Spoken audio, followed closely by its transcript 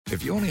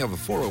If you only have a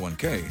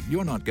 401k,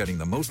 you're not getting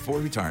the most for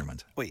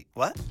retirement. Wait,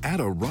 what? Add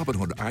a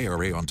Robinhood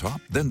IRA on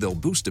top, then they'll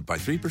boost it by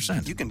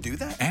 3%. You can do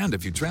that? And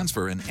if you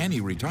transfer in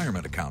any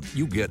retirement account,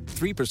 you get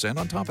 3%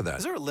 on top of that.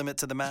 Is there a limit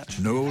to the match?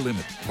 No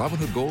limit.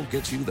 Robinhood Gold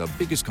gets you the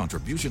biggest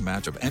contribution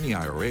match of any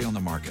IRA on the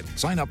market.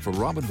 Sign up for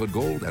Robinhood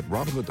Gold at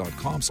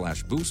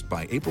Robinhood.com/boost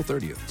by April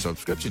 30th.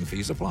 Subscription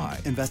fees apply.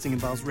 Investing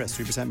involves risk.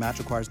 3% match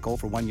requires gold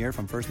for 1 year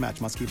from first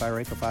match. Must keep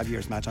IRA for 5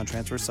 years. Match on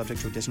transfers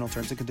subject to additional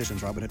terms and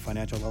conditions. Robinhood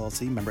Financial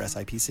LLC, member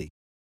SIPC.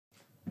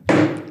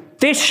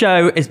 This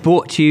show is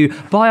brought to you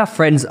by our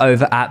friends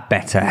over at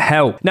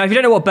BetterHelp. Now, if you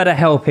don't know what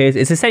BetterHelp is,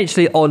 it's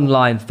essentially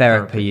online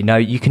therapy. You know,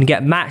 you can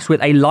get matched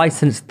with a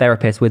licensed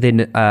therapist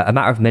within a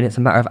matter of minutes,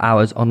 a matter of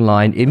hours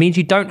online. It means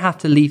you don't have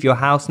to leave your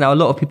house. Now, a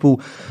lot of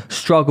people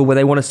struggle when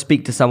they want to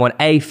speak to someone,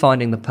 A,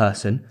 finding the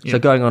person. So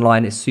going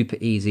online is super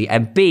easy.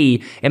 And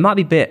B, it might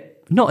be a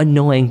bit, not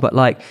annoying, but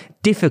like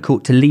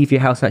difficult to leave your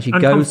house and actually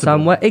go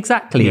somewhere.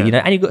 Exactly. You know,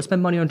 and you've got to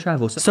spend money on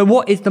travel. So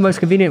what is the most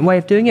convenient way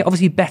of doing it?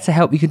 Obviously,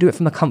 BetterHelp. You can do it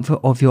from the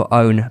comfort of your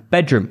own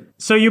bedroom.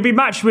 So you'll be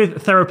matched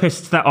with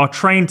therapists that are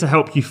trained to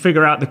help you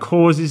figure out the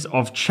causes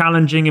of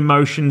challenging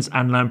emotions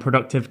and learn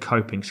productive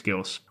coping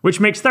skills, which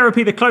makes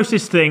therapy the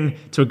closest thing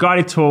to a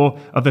guided tour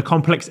of the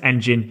complex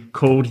engine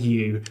called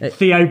you,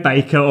 Theo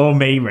Baker, or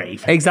me,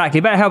 Reeve.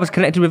 Exactly. BetterHelp has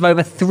connected with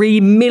over 3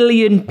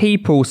 million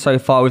people so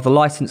far with a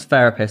licensed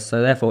therapist.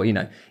 So therefore, you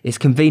know, it's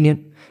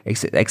convenient,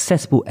 it's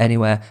accessible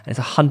anywhere, and it's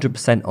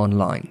 100%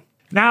 online.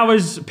 Now,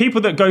 as people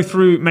that go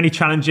through many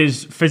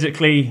challenges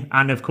physically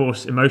and, of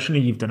course, emotionally,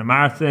 you've done a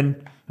marathon.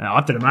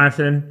 I've done a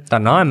marathon.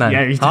 Done an Ironman.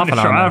 Yeah, you've done a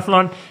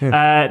triathlon.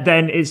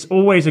 Then it's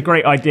always a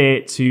great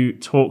idea to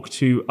talk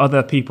to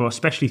other people,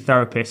 especially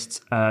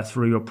therapists,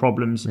 through your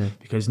problems,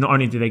 because not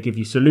only do they give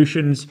you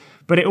solutions,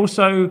 but it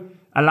also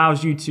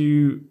allows you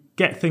to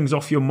get things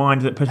off your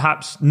mind that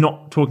perhaps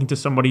not talking to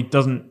somebody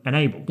doesn't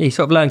enable. Yeah, you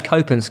sort of learn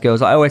coping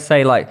skills. I always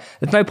say, like,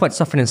 there's no point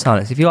suffering in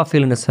silence. If you are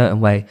feeling a certain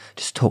way,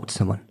 just talk to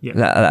someone. Yeah.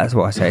 That's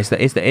what I say.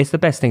 It's the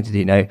best thing to do.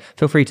 You know,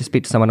 feel free to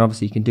speak to someone.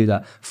 Obviously, you can do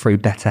that through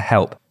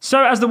BetterHelp.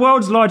 So, as the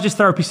world's largest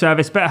therapy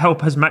service,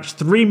 BetterHelp has matched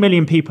 3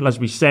 million people, as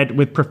we said,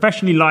 with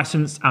professionally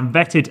licensed and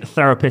vetted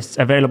therapists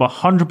available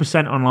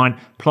 100% online.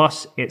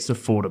 Plus, it's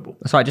affordable.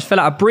 That's right. Just fill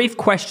out a brief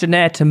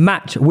questionnaire to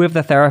match with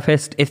the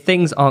therapist. If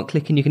things aren't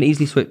clicking, you can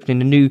easily switch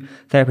between a new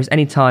therapist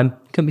anytime.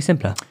 Couldn't be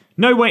simpler.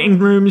 No waiting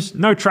rooms,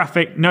 no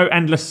traffic, no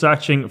endless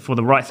searching for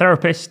the right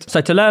therapist.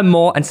 So to learn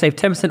more and save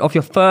 10% off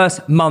your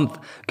first month,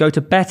 go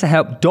to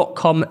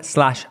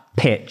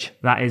betterhelp.com/pitch.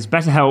 That is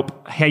BetterHelp,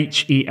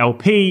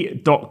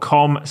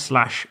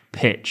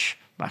 HELP.com/pitch.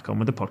 Back on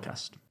with the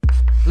podcast.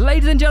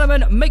 Ladies and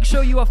gentlemen, make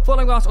sure you are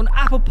following us on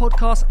Apple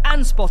Podcasts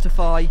and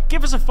Spotify.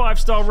 Give us a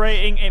 5-star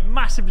rating. It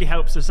massively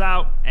helps us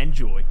out.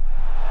 Enjoy.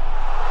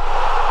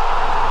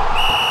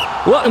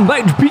 Welcome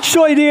back to Pitch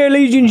Side here,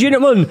 ladies and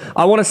gentlemen.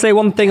 I want to say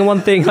one thing and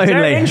one thing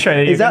only.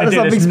 Is that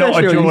something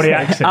special? Not a Geordie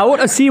accent. I want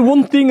to say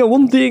one thing and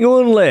one thing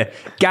only.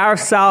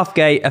 Gareth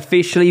Southgate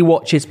officially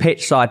watches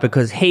Pitch Side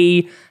because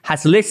he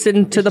has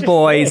listened to the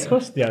boys.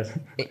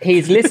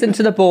 He's listened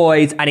to the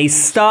boys and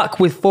he's stuck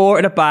with 4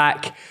 at the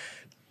back.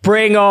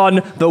 Bring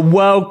on the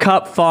World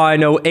Cup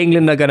final.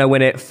 England are going to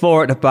win it.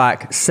 4 at the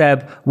back.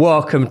 Seb,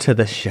 welcome to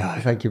the show.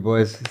 Thank you,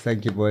 boys.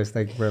 Thank you very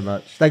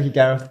much. Thank you,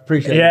 Gareth.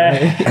 Appreciate it.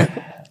 Yeah.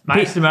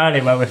 I asked him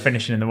earlier where we're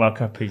finishing in the World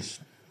Cup. He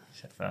said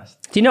first.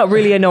 Do you know what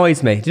really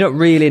annoys me?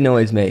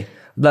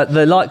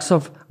 The likes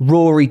of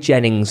Rory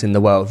Jennings in the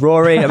world.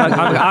 Rory,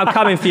 I'm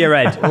coming for your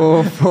head.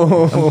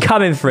 I'm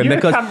coming for him. You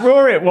because were Camp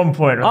Rory at one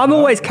point. I'm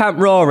always Camp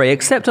Rory,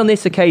 except on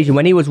this occasion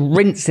when he was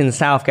rinsing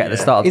Southgate at the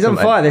start of the tournament.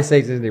 He's on fire this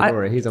season, isn't he,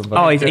 Rory? He's on fire.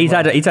 Oh, he's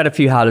had a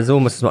few howlers,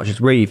 almost as much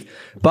as Reeve.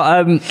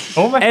 But everyone,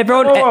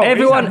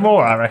 he's had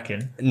more, I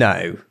reckon.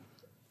 No.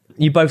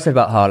 You both said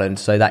about Haaland,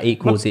 so that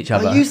equals each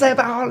other. Oh, you say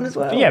about Haaland as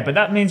well? Yeah, but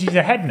that means he's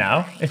ahead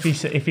now if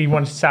he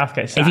wants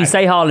Southgate sacked. If you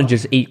say Haaland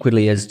just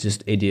equally as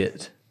just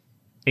idiot.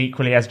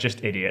 Equally as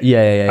just idiot.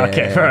 Yeah.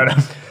 Okay, fair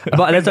enough.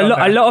 But there's a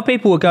lot of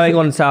people were going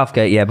on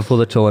Southgate, before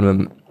the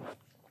tournament.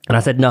 And I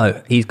said,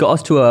 no, he's got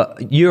us to a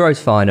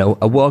Euros final,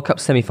 a World Cup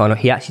semi-final.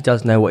 He actually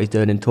does know what he's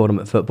doing in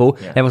tournament football.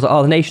 Yeah. Everyone's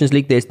like, the Nations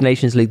League this, the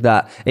Nations League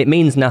that. It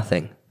means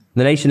nothing.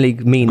 The Nation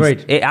League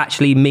it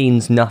actually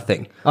means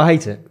nothing. I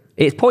hate it.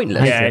 It's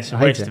pointless. Yeah, it's a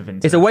waste of time.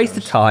 It's a waste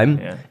of time.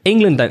 Yeah.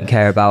 England don't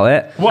care about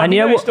it. Well, and you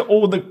know what?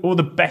 All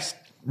the best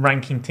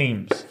ranking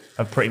teams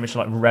are pretty much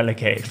like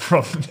relegated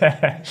from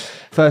there.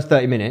 First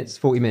 30 minutes,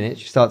 40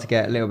 minutes, you start to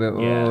get a little bit,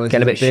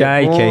 get a bit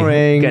shaky,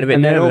 boring, get a bit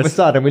and nervous. then all of a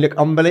sudden we look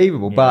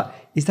unbelievable. Yeah. But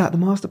is that the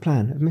master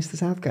plan of Mr.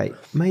 Southgate?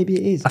 Maybe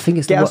it is. I think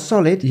it's get us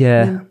solid.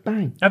 Yeah. And then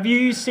bang. Have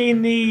you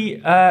seen the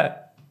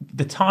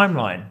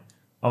timeline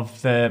of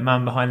the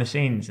man behind the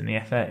scenes in the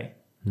FA?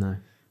 No.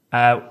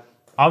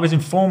 I was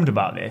informed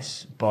about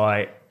this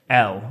by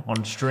Elle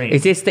on stream.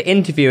 Is this the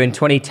interview in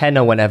 2010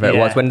 or whenever it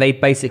was, when they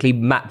basically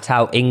mapped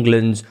out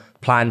England's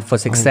plan for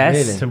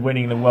success. really? to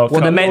winning the World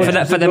Well, Cup. the men, for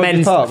the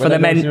men's, for the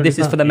men. This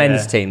is for the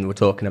men's Yeah. team we're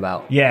talking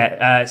about.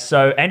 Yeah.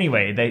 So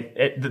anyway,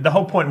 the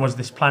whole point was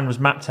this plan was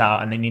mapped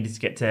out, and they needed to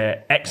get to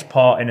X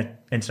part in an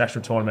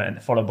international tournament,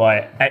 and followed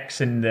by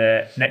X in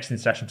the next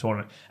international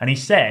tournament. And he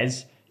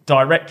says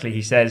directly,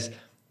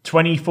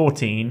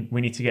 2014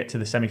 we need to get to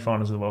the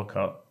semi-finals of the World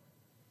Cup.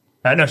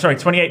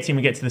 2018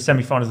 we get to the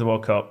semi-finals of the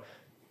World Cup.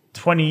 The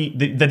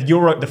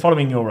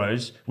following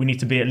Euros we need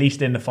to be at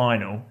least in the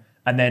final.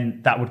 And then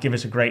that would give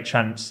us a great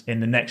chance in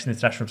the next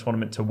international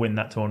tournament to win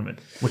that tournament,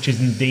 which is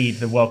indeed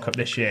the World Cup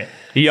this year.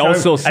 He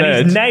also and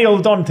said- he's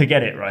nailed on to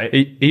get it, right?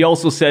 He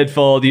also said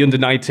for the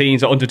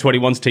under-19s or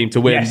under-21s team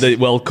to win Yes. the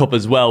World Cup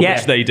as well,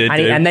 which they did. and,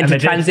 do. and then And to they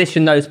did.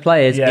 transition those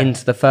players Yeah.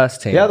 into the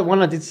first team. The other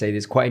one I did see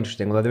that's quite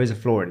interesting, although there is a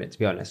flaw in it, to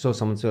be honest. I saw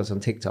someone do this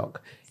on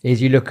TikTok,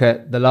 is you look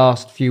at the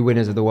last few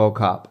winners of the World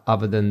Cup,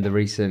 other than the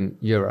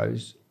recent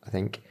Euros, I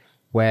think,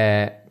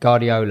 where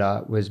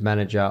Guardiola was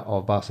manager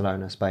of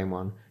Barcelona, Spain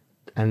won,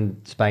 and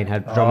Spain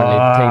had predominantly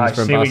I teams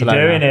from see what you're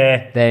Barcelona. doing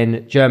here.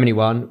 Then Germany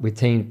won with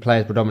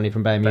players predominantly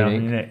from Bayern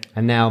Munich. Munich.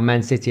 And now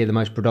Man City are the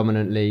most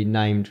predominantly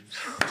named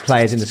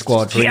players in the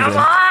squad for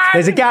England.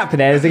 There's a gap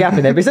there,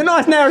 but it's a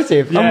nice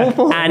narrative. I'm all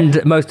for it.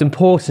 And most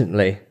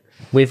importantly,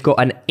 we've got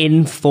an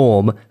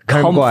in-form,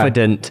 Harry Maguire.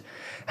 confident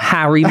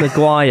Harry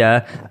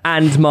Maguire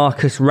and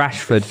Marcus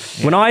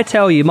Rashford. When I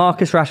tell you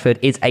Marcus Rashford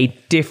is a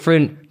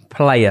different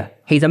player,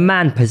 he's a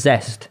man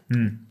possessed.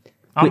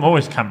 I'm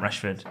always Camp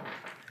Rashford.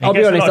 He I'll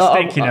be gets a honest,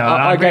 lot of stick,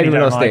 I gave really him a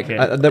don't lot of stick.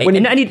 like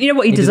it. And you know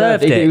what? He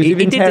deserved it. He was He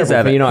even did terrible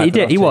deserve for it. United He for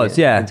did. last He 2 was, years.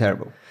 yeah. Been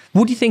terrible.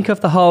 What do you think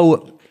of the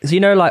whole...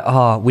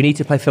 So, we need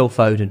to play Phil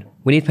Foden.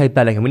 We need to play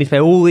Bellingham. We need to play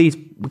all these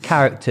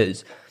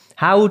characters.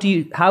 How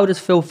does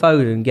Phil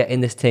Foden get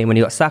in this team when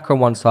you got Saka on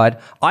one side?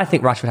 I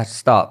think Rashford has to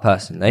start,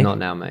 personally. Not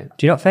now, mate.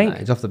 Do you not think? No,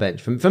 he's off the bench.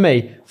 For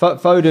me,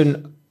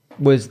 Foden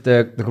was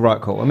the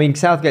right call. I mean,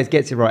 Southgate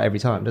gets it right every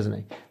time, doesn't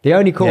he? The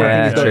only call I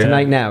Yeah, think he's got true. to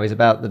make now is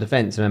about the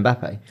defence and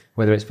Mbappe,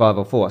 whether it's 5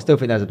 or 4. I still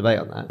think there's a debate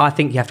on that. I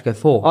think you have to go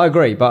 4. I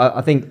agree, but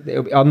I think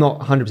I'm not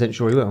 100%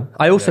 sure he will.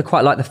 I also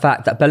quite like the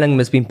fact that Bellingham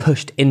has been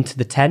pushed into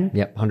the 10.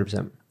 Yep,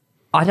 100%.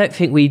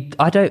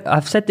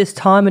 I've said this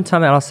time and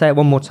time, and I'll say it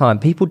one more time.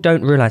 People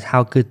don't realise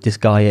how good this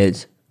guy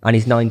is, and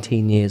he's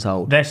 19 years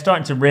old. They're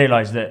starting to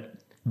realise that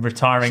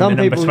retiring Some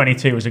the number people-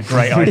 22 was a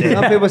great idea.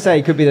 Some people say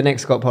he could be the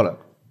next Scott Pollock.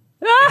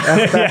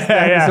 That's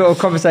the sort of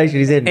conversation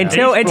he's in. now.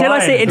 Until I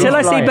flying. see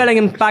flying.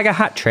 Bellingham bag a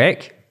hat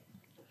trick,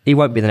 he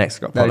won't be the next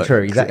Scott No, Pollock.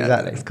 true, exactly.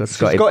 It's 'cause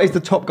Scott Scotty- is the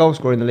top goal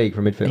scorer in the league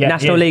from midfield. Yeah,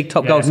 National League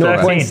top goal yeah, scorer.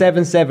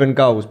 0.77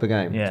 goals per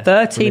game. Yeah.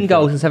 13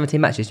 goals in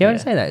 17 matches. Do you know what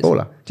I'm saying that is?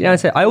 Baller. Do you know what I'm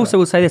saying? I also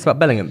will say this about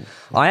Bellingham.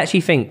 I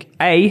actually think,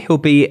 he'll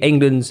be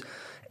England's,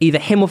 either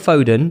him or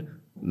Foden,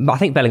 I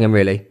think Bellingham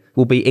really,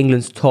 will be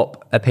England's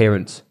top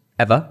appearance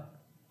ever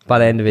by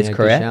the end of his Yeah, good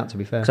career. shout, to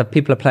be fair. So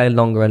people are playing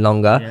longer and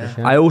longer.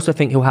 Yeah. I also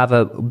think he'll have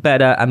a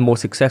better and more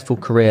successful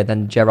career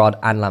than Gerrard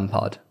and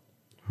Lampard.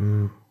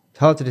 It's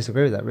hard to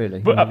disagree with that, really.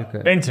 But when you look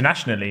at-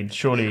 internationally,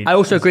 surely. I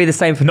also agree the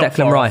same for not Declan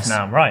far off Rice.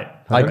 now, right?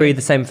 I agree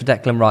the same for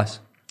Declan Rice.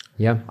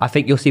 yeah. I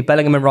think you'll see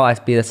Bellingham and Rice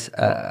be a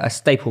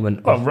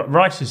staplement. Well,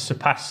 Rice has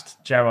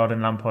surpassed Gerrard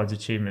and Lampard's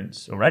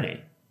achievements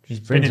already. He's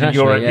For been in a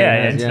internationally, Euro, yeah, he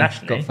has, yeah.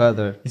 internationally. Got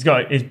further. He's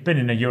been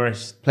in a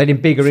Euros. Played in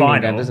bigger England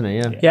final. games, doesn't he?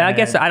 Yeah. Yeah, I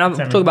guess, and I'm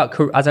talking about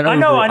as an, I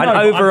know, an but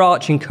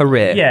overarching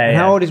career. Yeah, And yeah.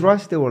 how old is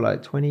Rice still?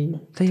 Like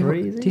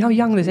 23? Do you know how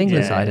young this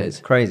England Yeah, side it's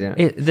is? Crazy,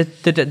 isn't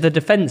it? The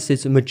defence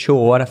is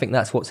mature, and I think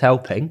that's what's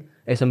helping.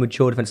 It's a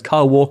mature defence.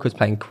 Kyle Walker's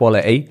playing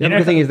quality. The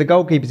other thing is the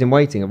goalkeepers in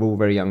waiting are all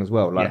very young as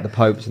well, like Yeah. the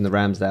Popes and the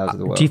Ramsdales of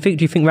the world. Do you think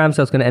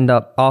Ramsdale's going to end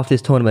up after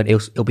this tournament?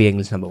 He'll be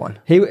England's number one.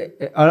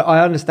 I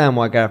understand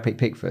why Gareth picked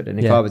Pickford, and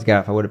if Yeah. I was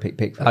Gareth, I would have picked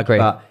Pickford. I agree.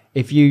 But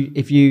if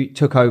you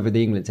took over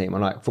the England team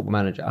on like Football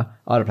Manager,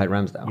 I'd have played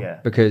Ramsdale. Yeah.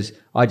 Because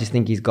I just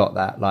think he's got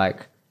that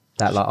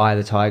Eye of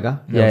the Tiger.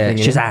 Yeah, thing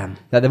in him. Shazam.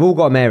 That they've all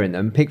got a mare in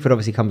them. Pickford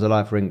obviously comes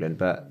alive for England,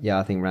 but yeah,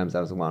 I think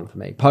Ramsdale's the one for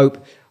me.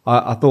 Pope,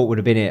 I thought would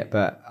have been it,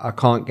 but I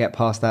can't get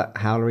past that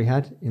howler he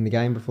had in the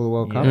game before the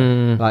World Cup.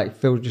 Like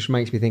Phil just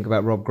makes me think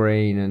about Rob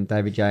Green and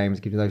David James,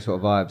 gives me those sort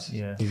of vibes.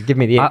 Yeah. He's giving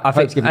me the ick. I think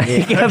Pope's giving me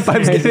the ick.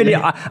 Pope's giving me-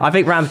 I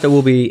think Ramsdale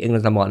will be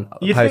England's number one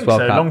You post think World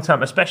so, Cup. long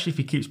term, especially if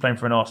he keeps playing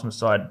for an Arsenal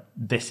side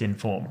this in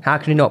form. How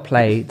can he not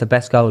play the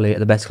best goalie at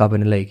the best club in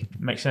the league?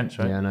 Makes sense,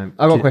 right? Yeah, I know.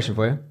 I've got a question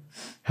for you.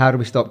 How do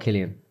we stop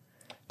Killian?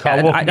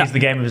 Kyle Walker I- needs the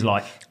game of his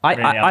life.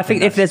 Really, I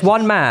think if that's there's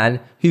one man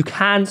who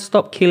can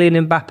stop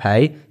Kylian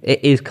Mbappe,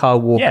 it is Kyle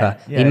Walker.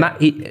 Yeah,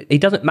 He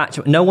doesn't match.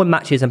 No one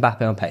matches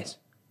Mbappe on pace.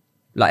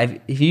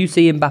 Like if you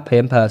see Mbappe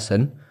in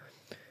person,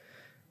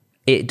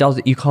 it does.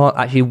 You can't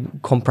actually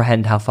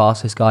comprehend how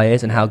fast this guy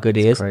is and how good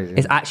he is. crazy.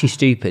 It's actually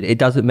stupid. It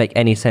doesn't make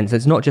any sense.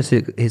 It's not just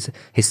his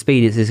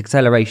speed; it's his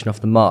acceleration off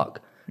the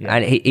mark. Yeah.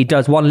 And he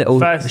does one little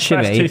first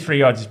shimmy 2-3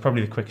 yards is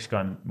probably the quickest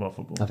guy in world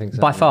football. I think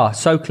so. by far,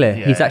 so clear.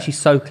 Yeah. He's actually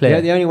so clear.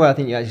 The only way I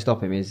think you actually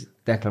stop him is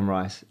Declan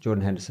Rice,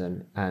 Jordan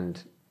Henderson,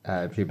 and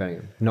Jude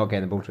Bellingham, not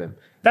getting the ball to him.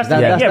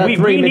 We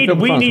three need midfield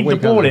the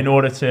France ball week, in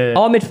order to.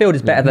 Our midfield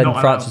is better than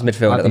Not France's allowed.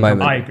 midfield at the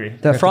moment. I agree.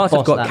 France have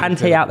boss got that Kante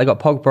midfield. out, they've got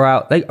Pogba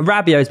out.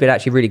 Rabiot's been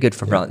actually really good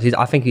for France.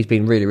 I think he's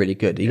been really, really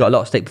good. He got a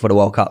lot of stick before the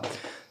World Cup.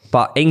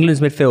 But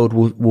England's midfield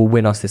will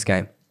win us this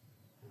game.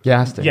 Yeah, it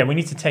has to. Yeah, we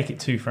need to take it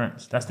to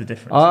France. That's the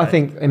difference. I Like,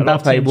 think a lot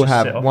of Mbappe teams will just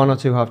sit have off. 1 or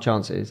 2 half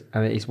chances,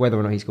 and it's whether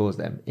or not he scores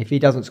them. If he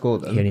doesn't score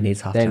them, He only needs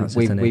half then chances,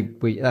 doesn't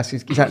he? that's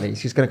exactly.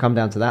 It's just going to come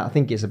down to that. I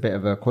think it's a bit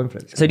of a coin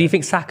flip. So do you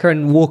think Saka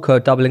and Walker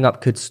doubling up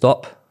could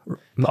stop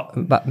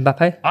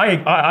Mbappe?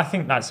 I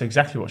think that's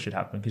exactly what should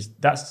happen because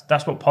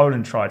that's what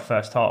Poland tried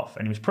first half,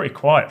 and he was pretty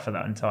quiet for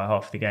that entire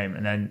half of the game,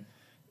 and then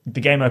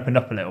the game opened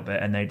up a little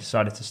bit, and they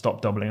decided to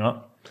stop doubling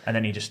up. And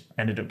then he just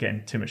ended up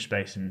getting too much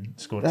space and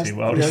scored That's 2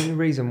 the worldies. only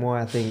reason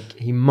why I think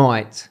he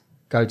might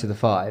go to the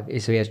 5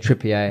 is so he has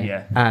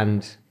Trippier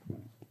and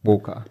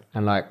Walker,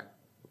 and like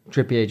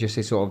Trippier just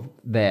is sort of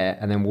there,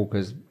 and then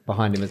Walker's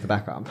behind him as the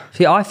backup.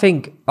 See, I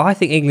think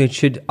England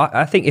should.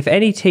 I think if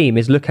any team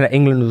is looking at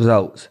England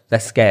results, they're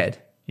scared.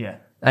 Yeah.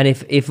 And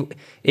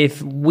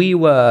if we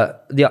were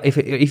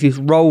if you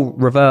roll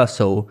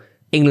reversal,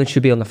 England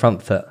should be on the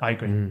front foot. I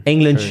agree.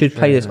 England should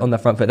play this on the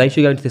front foot. They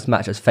should go into this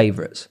match as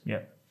favourites. Yeah.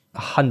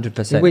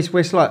 100%.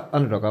 We're slight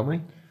underdog, aren't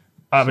we?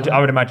 I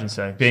would imagine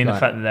so, being the Slight.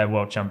 fact that they're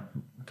world champ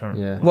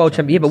currently. Yeah. World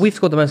champion. Yeah, but we've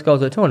scored the most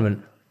goals at the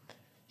tournament.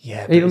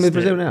 Yeah. but Even it's with the-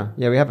 Brazil now,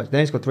 yeah, we have it. They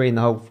only scored 3 in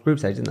the whole group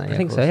stage, didn't they? I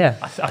think so. Yeah.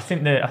 I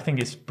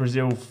think it's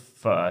Brazil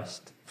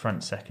first,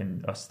 France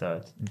second, us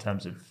third in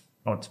terms of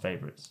odds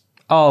favourites.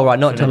 Oh right,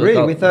 not in terms of Really,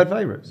 goal. we're third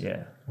favourites.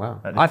 Yeah.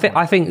 Wow. At this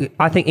I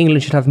point. think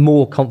England should have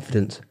more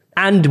confidence,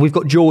 and we've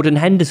got Jordan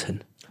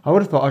Henderson. I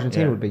would have thought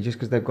Argentina Yeah. would be just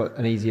because they've got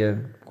an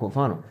easier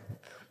quarterfinal.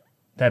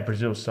 They're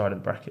Brazil's side of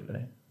the bracket,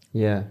 though.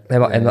 Yeah, They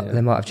might yeah.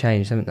 they might have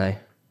changed, haven't they?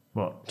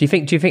 What? Do you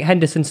think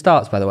Henderson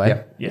starts? By the way,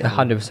 Yeah. Yeah.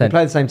 100%. They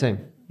play the same team.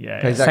 Yeah.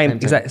 Play yeah. exact Same team.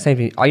 exact same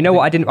thing. You know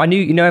what? I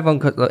knew everyone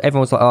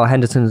was like, oh,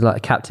 Henderson's like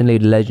a captain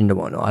leader legend and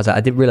whatnot. I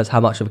didn't realize how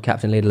much of a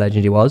captain leader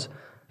legend he was.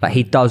 Like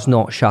he does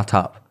not shut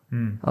up.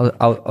 I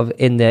was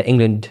in the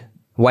England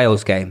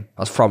Wales game.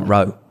 I was front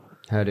row.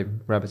 Heard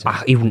him, rabbiting.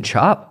 He wouldn't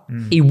shut up.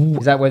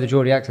 Is that where the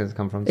Geordie accents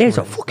come from? He's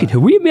like, fucking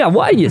who are you, man?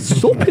 Why are you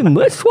sopping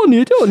this one?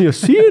 You don't, you're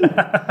seeing.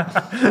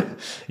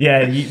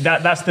 Yeah,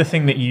 that's the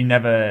thing that you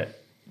never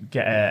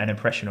get an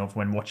impression of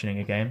when watching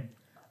a game.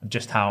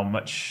 Just how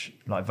much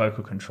like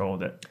vocal control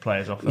that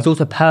players offer. He's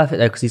also perfect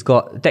though because he's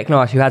got Declan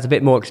Rice, who has a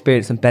bit more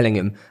experience than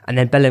Bellingham, and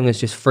then Bellingham's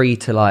just free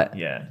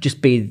to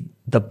just be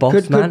the boss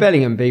Could man.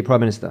 Bellingham be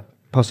Prime Minister?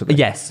 Possibly.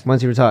 Yes.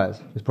 Once he retires,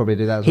 he'll probably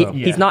do that as well.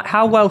 He's not.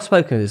 How well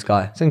spoken is this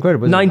guy? It's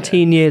incredible, isn't it?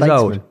 19 years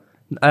Statesman.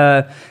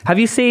 old. Have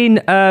you seen?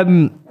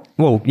 Ghana.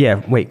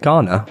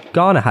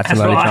 Ghana had some That's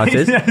early right.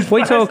 chances. That's What are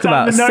you talking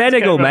down about? the notes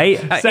Senegal, came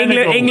mate. up.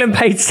 Senegal. England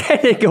played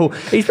Senegal.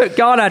 He's put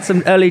Ghana had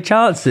some early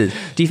chances.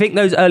 Do you think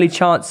those early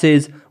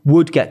chances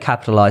would get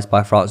capitalised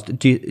by France?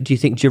 Do you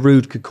think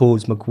Giroud could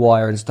cause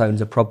Maguire and Stones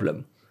a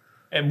problem?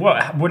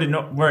 Would it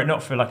not? Were it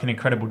not for like an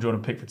incredible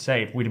Jordan Pickford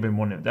save, we'd have been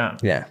 1-0 down.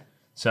 Yeah.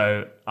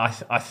 So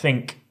I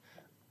think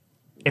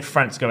if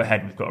France go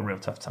ahead, we've got a real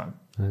tough time.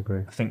 I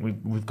agree. I think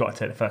we've got to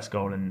take the first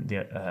goal and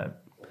the.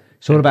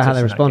 It's all about how they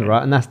in that respond, game.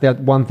 right? And that's the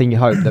one thing you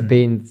hope that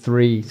being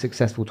 3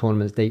 successful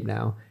tournaments deep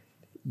now,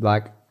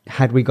 like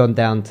had we gone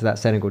down to that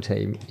Senegal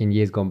team in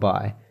years gone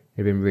by,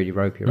 it'd been really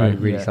ropey, right? It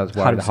really starts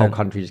worrying. The whole 100%.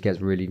 country just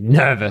gets really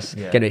nervous.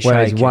 Yeah. Get it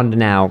Whereas shaky. you wonder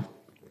now,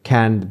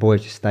 can the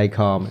boys just stay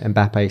calm?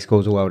 Mbappe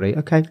scores a worldie.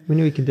 Okay, we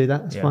knew he can do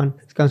that. That's Yeah. fine.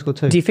 Let's go and score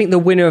 2. Do you think the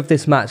winner of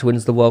this match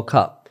wins the World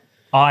Cup?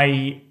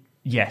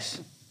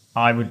 Yes,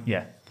 I would.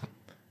 Yeah.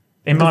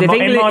 In Because if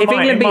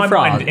England beat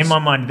France- in my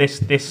mind, this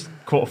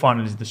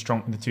quarterfinal is the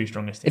 2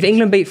 strongest teams. If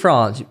England beat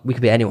France, we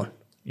could beat anyone.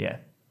 Yeah.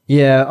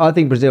 Yeah, I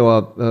think Brazil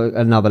are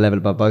another level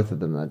above both of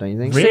them, though, don't you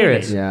think? Really?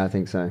 Serious? Yeah, I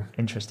think so.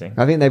 Interesting.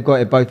 I think they've got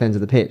it at both ends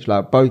of the pitch.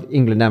 Like both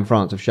England and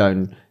France have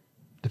shown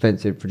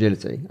defensive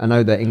fragility. I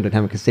know that England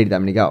haven't conceded that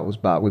many goals,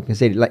 but we've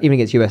conceded, like even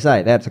against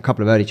USA, they had a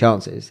couple of early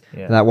chances.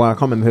 Yeah. That one, I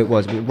can't remember who it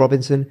was, but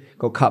Robinson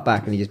got cut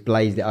back and he just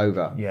blazed it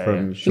over Yeah,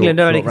 from yeah. short, England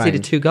only short conceded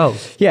range. 2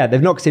 goals. Yeah,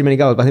 they've not conceded many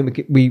goals, but I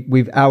think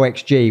we've our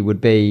XG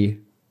would be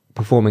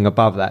performing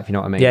above that, if you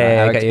know what I mean. Yeah,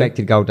 yeah, I our get you.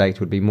 expected goal data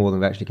would be more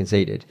than we've actually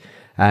conceded.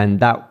 And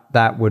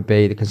that would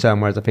be the concern,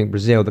 whereas I think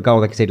Brazil, the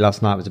goal they conceded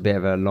last night was a bit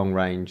of a long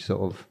range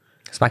sort of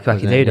Smacky wacky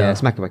wasn't it? doodah. Yeah,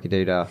 smacky wacky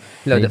doodah.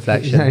 Little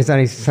deflection.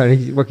 It's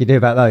only what can you do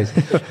about those.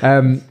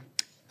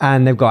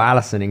 And they've got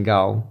Alisson in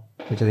goal,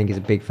 which I think is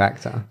a big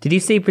factor. Did you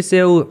see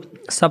Brazil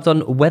subbed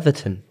on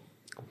Weatherton?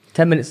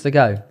 10 minutes to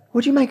go.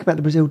 What do you make about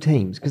the Brazil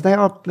teams? Because they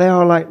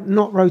are like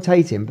not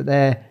rotating, but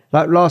they're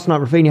like last night.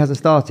 Rafinha hasn't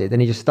started, then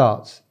he just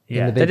starts.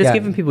 Yeah. in the big They're just game.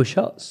 giving people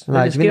shots. Like,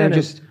 They're do you think giving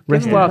they're just them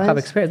resting World Cup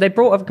players? experience. They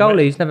brought a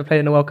goalie who's never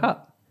played in a World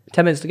Cup.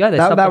 10 minutes to go. They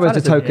subbed That was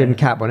the Alisson. token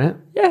cap on it.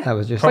 Yeah. That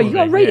was just. Well, you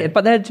got to Probably, rate yeah. it,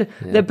 but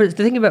the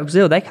thing about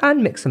Brazil, they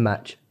can mix and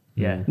match.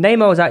 Yeah.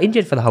 Neymar was out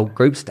injured for the whole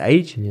group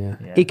stage. Yeah.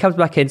 He comes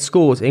back in,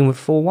 scores in with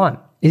 4-1.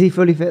 Is he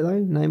fully fit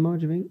though, Neymar?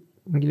 Do you think?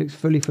 I think he looks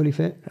fully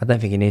fit. I don't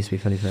think he needs to be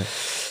fully fit.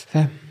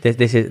 Fair.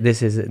 This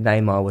is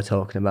Neymar we're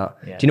talking about.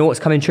 Yeah. Do you know what's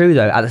coming true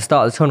though? At the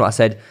start of the tournament, I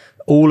said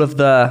all of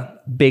the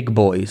big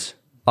boys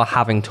are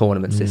having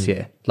tournaments this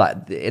year. Like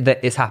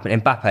it's happening.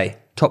 Mbappe,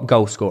 top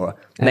goal scorer.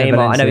 And Neymar, I know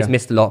Valencia. he's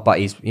missed a lot, but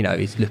he's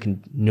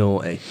looking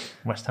naughty.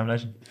 West Ham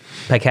legend.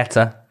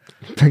 Paqueta.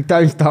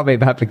 Don't start me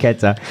about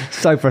Paqueta.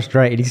 So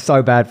frustrated. He's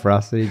so bad for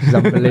us. He's just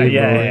unbelievable.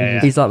 Yeah.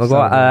 He's like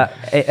Maguire.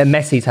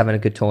 Messi's having a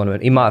good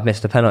tournament. He might have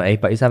missed a penalty,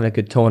 but he's having a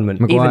good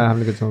tournament. Maguire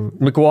having a good tournament.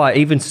 Maguire,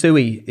 even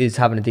Sui is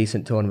having a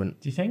decent tournament.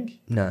 Do you think?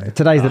 No.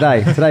 Today's the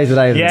day. Today's the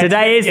day. Yeah.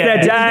 Today is the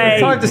day.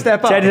 It's time to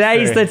step up.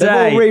 Today's the They've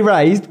all day.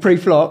 re-raised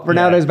pre-flop.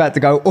 Ronaldo's about to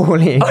go all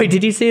in. Oh,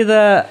 did you see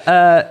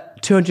the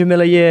 200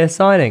 mil a year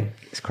signing?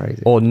 It's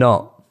crazy. Or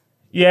not?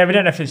 Yeah, we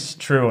don't know if it's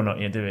true or not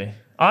yet, do we?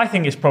 I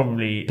think it's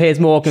probably Piers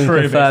Morgan true,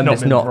 but confirmed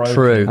it's been not broken.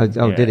 true.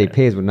 Did he?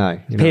 Piers would know.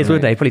 You know Piers what I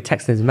would mean? they probably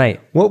texted his mate.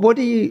 What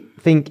do you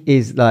think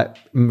is like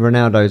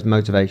Ronaldo's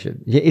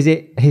motivation? Is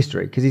it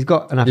history? Because he's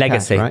got enough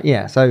Legacy. cash, right?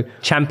 Yeah. So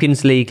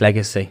Champions League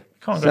legacy.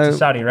 Can't go to So-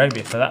 Saudi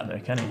Arabia for that though,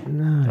 can he?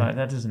 No. Like,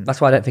 that doesn't.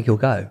 That's why I don't think he'll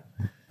go.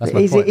 That's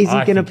my is point. he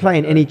I going to think play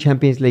in he'll any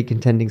Champions League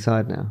contending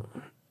side now?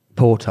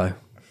 Porto.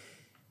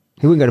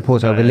 He wouldn't go to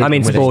Porto over I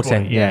mean Lisbon, would he?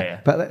 Sporting. Yeah.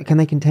 But can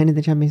they contend in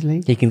the Champions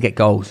League? He can get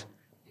goals.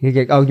 You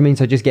mean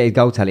so just get his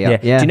goal tally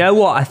up? Yeah. Do you know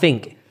what I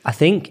think? I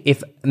think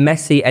if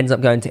Messi ends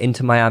up going to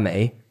Inter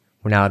Miami,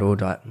 Ronaldo will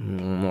be like,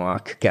 I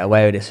could get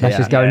away with this. Let's here.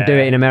 just go and do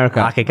it in America.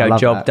 I could I go love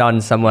job that.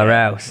 done somewhere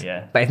else.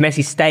 Yeah. But if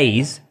Messi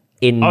stays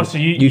in Oh, so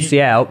you-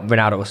 UCL,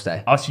 Ronaldo will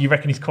stay. Oh, so you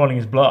reckon he's calling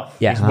his bluff?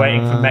 Yeah. He's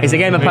waiting for Messi. It's a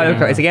game of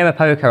poker. It's a game of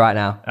poker right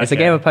now. It's a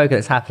Okay. game of poker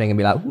that's happening and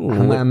be like,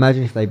 ooh.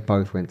 Imagine if they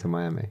both went to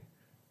Miami.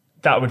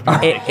 That would be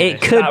ridiculous.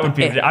 It could. That would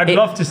be. I'd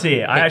love to see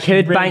it. I It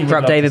actually could really would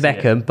bankrupt love to David see it.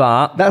 Beckham,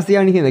 but That's the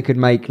only thing that could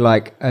make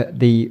like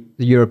the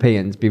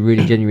Europeans be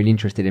really genuinely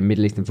interested in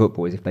Middle Eastern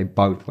football is if they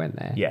both went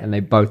there Yeah. and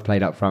they both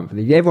played up front for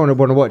the. Everyone would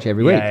want to watch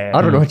every week. Yeah.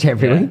 I'd want to watch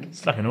every Yeah. week.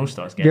 It's like an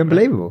All-Stars game. It'd be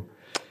unbelievable.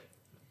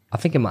 I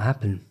think it might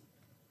happen.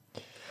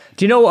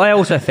 Do you know what I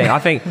also think? I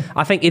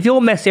think if you're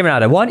Messi and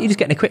Ronaldo, why don't you just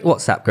get in a quick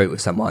WhatsApp group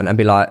with someone and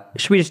be like,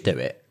 should we just do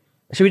it?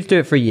 Should we just do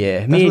it for a year?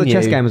 That's Me what and the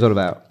chess you. game is all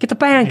about. Get the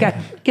band,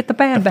 get the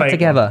band back fake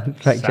together. one.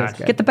 Fake Sad. chess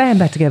game. Get the band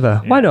back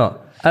together. Why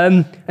not?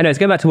 Anyways,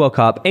 going back to World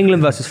Cup,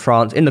 England versus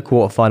France in the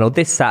quarterfinal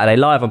this Saturday,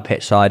 live on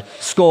Pitchside.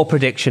 Score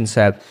prediction,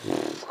 Seb.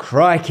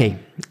 Crikey.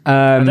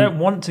 I don't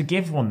want to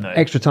give one though.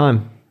 Extra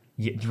time.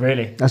 Yeah,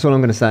 really? That's all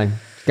I'm going to say.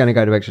 It's going to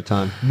go to extra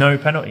time. No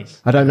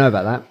penalties. I don't know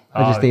about that.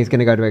 I just Oh, think it's going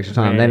to go to extra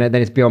time. really?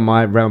 Then it's beyond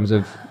my realms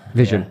of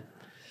vision.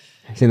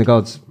 Yeah. It's in the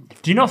gods.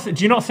 Do you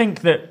not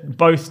think that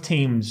both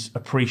teams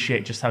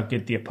appreciate just how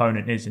good the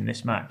opponent is in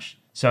this match?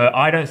 So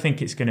I don't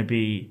think it's going to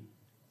be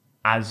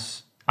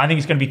as. I think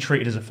it's going to be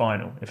treated as a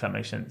final, if that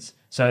makes sense.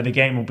 So the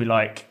game will be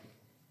like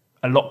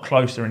a lot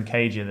closer and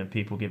cagier than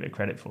people give it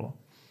credit for.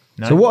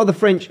 No? So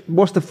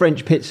what's the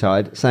French pitch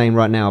side saying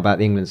right now about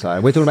the England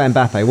side? We're talking about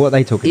Mbappe. What are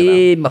they talking about?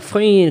 Eh, my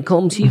friend,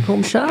 come see,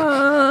 come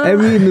shine.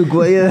 Harry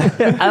Maguire.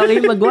 Harry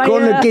Maguire.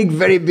 Corner kick,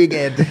 very big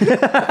head.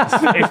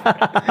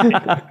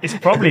 It's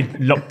probably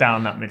locked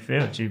down that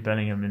midfield, Jude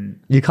Bellingham and.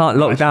 You can't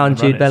lock down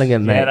Jude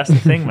Bellingham, mate. Yeah, that's the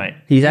thing, mate.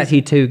 He's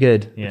actually too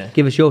good. Yeah.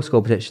 Give us your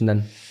score prediction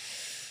then.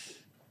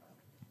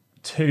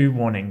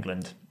 2-1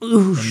 England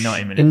in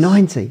 90 minutes. In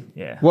 90?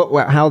 Yeah.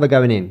 How are they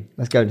going in?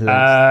 Let's go into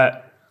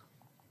that.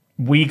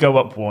 We go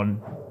up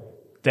 1,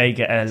 they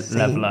get a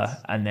leveler,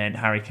 and then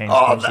Harry Kane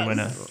scores the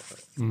winner.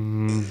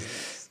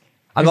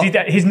 I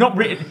got, He's not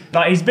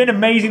he's been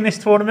amazing this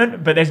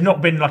tournament, but there's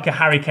not been like a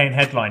Harry Kane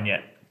headline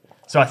yet.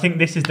 So I think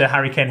this is the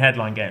Harry Kane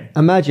headline game.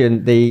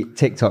 Imagine the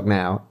TikTok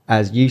now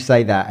as you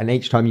say that, and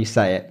each time you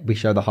say it, we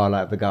show the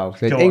highlight of the goal.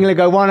 So it's Go on. England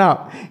go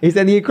 1-up. He's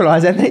then the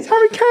equaliser, and it's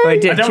Harry Kane.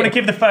 Wait, I don't want to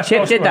give the first Chip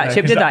goal did scorer, that. though,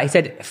 Chip 'cause did that. He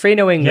said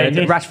 3-0 England,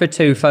 he did. Rashford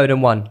 2,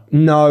 Foden 1.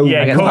 No.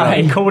 Yeah, Okay, he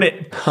fine. called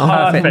it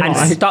Perfect. perfect.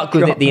 And stuck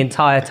with God. it the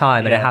entire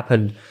time, and it Yeah.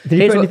 happened. Did you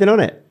Here's put what- anything on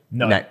it?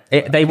 No.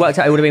 They worked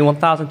out it would have been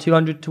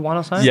 1,200 to 1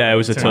 or something. Yeah, it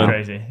was a It's ton.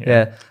 crazy.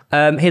 Yeah.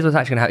 Here's what's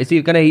actually going to happen.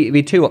 It's going to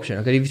be two options.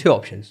 I'm going to give you two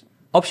options.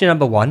 Option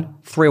number 1,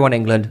 3-1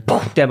 England,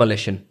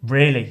 demolition.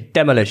 Really?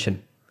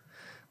 Demolition.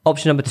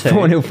 Option number 2.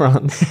 4-0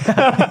 France.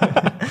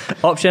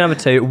 Option number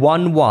 2,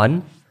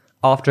 1-1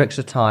 after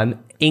extra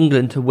time,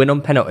 England to win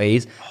on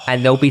penalties,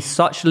 and there'll be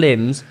such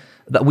limbs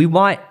that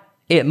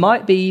it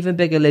might be even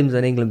bigger limbs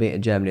than England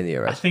beating Germany in the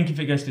I Euros. think if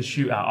it goes to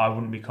shootout, I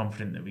wouldn't be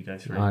confident that we go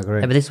through. I agree.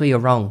 Yeah, but this is where you're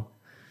wrong.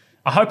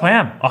 I hope I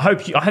am. I hope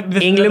this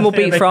is England will the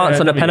thing beat they France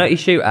on a do. penalty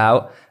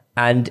shootout,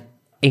 and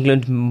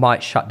England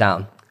might shut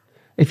down.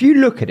 If you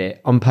look at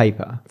it on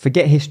paper,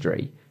 forget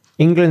history,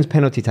 England's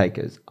penalty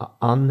takers are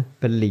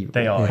unbelievable.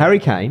 They are. Harry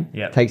Kane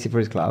Yeah. takes it for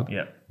his club.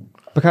 Yeah.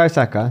 Bukayo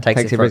Saka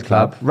takes it for his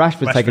club.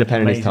 Rashford's taking a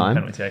pen in his amazing time.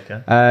 penalty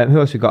taker. Who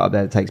else we got up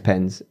there that takes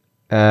pens?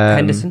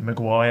 Henderson?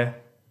 Maguire.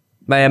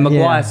 Maguire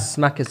Yeah.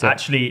 smackers it.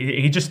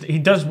 Actually, he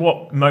does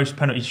what most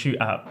penalty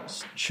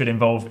shootouts should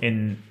involve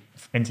in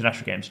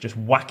international games. Just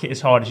whack it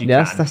as hard as you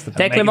Yes, can. that's the and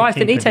make Declan the Rice,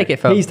 didn't he keeper take do- it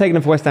for? He's taken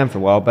it for West Ham for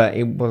a while, but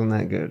it wasn't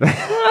that good. he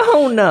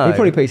Oh no.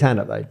 probably put his hand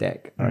up though,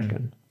 Deck, I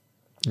reckon.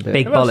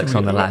 Big Who else have bollocks we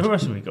on the got? lad. Who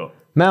else have we got?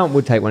 Mount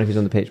would take one if he's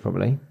on the pitch,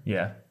 probably.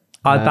 Yeah.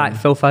 I back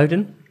Phil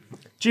Foden.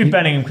 Jude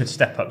Bellingham could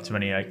step up to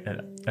any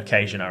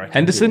occasion, I reckon.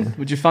 Henderson,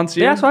 would you fancy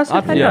him? Yeah, that's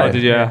what I said, Yeah, Hendo.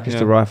 did you?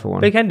 Just a rifle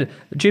one. Big Henderson.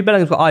 Jude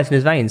Bellingham's got ice in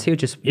his veins. He'll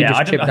just chip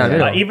I down the middle.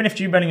 like, even if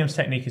Jude Bellingham's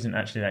technique isn't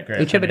actually that great,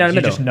 He'll chip it down the you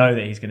middle. just know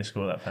that he's going to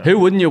score that penalty. Who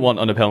wouldn't you want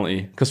on a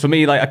penalty? Because for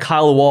me, like a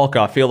Kyle Walker,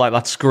 I feel like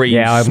that screams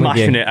Yeah, I'm with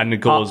smashing you. it and it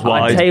goes I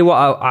wide. tell you what,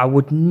 I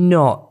would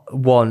not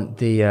want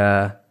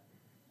the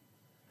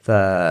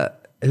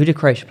who did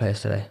Croatia play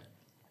yesterday?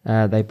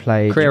 They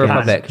played Korea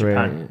against Republic.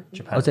 Korea.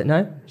 Japan. Was it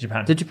no?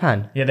 Japan. Did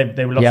Japan? Yeah,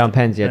 they were lost. Yeah, on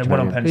pens, yeah, They won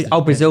on Japan, pens. Oh,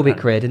 to Brazil beat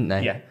Japan. Korea, didn't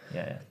they?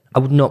 Yeah. I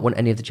would not want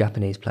any of the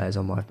Japanese players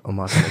on my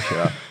penalty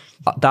shootout.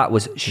 That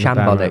was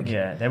shambolic.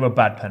 Yeah, they were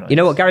bad penalties. You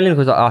know what, Gary Lineker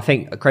was like, I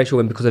think Croatia will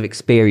win because of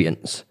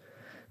experience.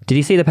 Did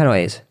you see the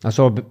penalties? I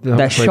saw.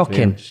 They're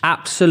shocking.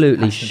 Absolutely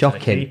Happened to the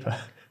shocking. keeper.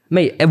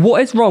 Mate, and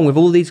what is wrong with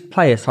all these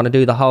players trying to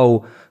do the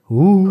whole,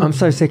 I'm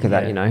so sick of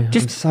that. You know,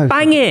 just I'm so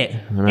bang sick.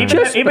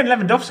 it? Even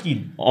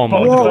Lewandowski. Oh my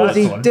bottled God. the What first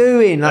was he one.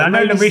 doing? Like, I know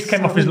made me Lloris came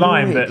so off his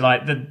line, annoyed. but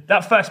like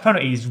that first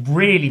penalty is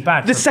really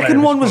bad. The for a player second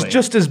of one his was quality.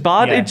 just as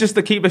bad. Yeah. It just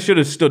the keeper should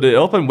have stood it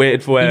up and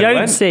waited for where You it don't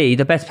went. see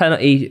the best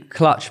penalty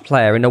clutch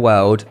player in the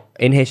world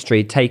in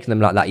history taking them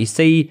like that. You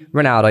see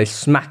Ronaldo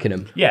smacking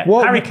them. Yeah,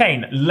 What- Harry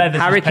Kane leathers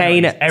Harry his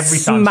penalties Kane every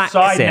time, smacks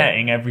side it.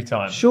 netting every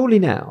time. Surely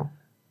now,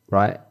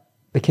 right?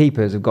 The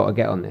keepers have got to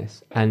get on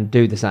this and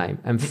do the same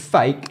and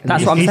fake. And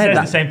That's He- what I'm he saying.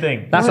 says the same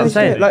thing. That's Why what I'm is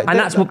saying. it like And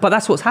that-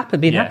 that's what's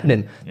been Yeah.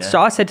 happening. Yeah. So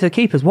I said to the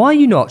keepers, why are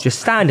you not just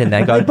standing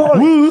there going, They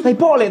bottle it. They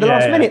bottle it at the Yeah,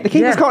 last yeah. minute. The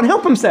keepers Yeah. can't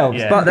help themselves.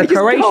 Yeah. but the They just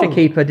Croatia can't.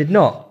 keeper did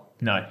not.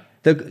 No.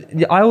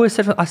 I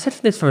said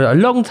this for a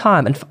long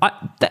time, and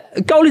the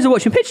goalies are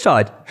watching pitch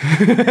side.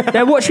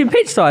 They're watching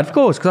pitch side, of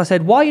course, because I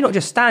said, why are you not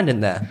just standing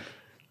there?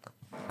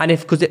 And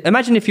because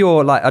imagine if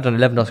you're like, I don't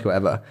know, Lewandowski or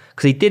whatever,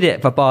 because he did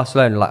it for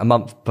Barcelona like a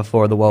month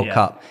before the World Yeah.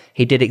 Cup.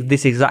 He did it.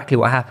 This is exactly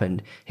what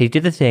happened. He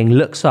did the thing,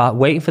 looks up,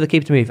 waiting for the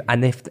keeper to move,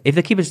 and if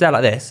the keeper's there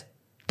like this,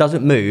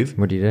 doesn't move,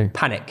 What do you do?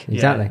 panic.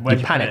 Exactly. Where'd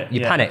You put panic. it?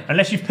 You panic.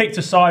 Unless you've picked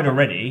a side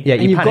already. Yeah,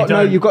 And you you've panic.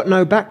 got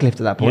no backlift at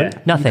that point.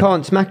 Yeah. Nothing. You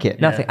can't smack it.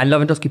 Nothing. And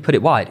Lewandowski put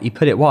it wide. He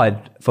put it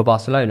wide for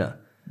Barcelona.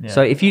 Yeah.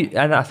 So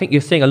and I think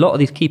you're seeing a lot of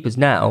these keepers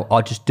now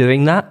are just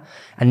doing that.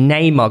 And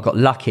Neymar got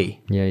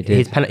lucky. Yeah, he did.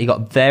 His penalty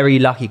got very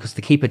lucky because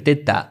the keeper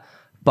did that,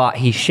 but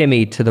he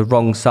shimmied to the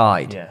wrong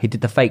side. Yeah. He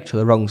did the fake to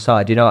the wrong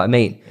side. You know what I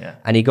mean? Yeah.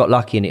 And he got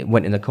lucky and it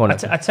went in the corner.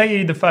 I tell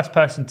you, the first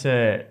person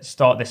to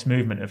start this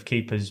movement of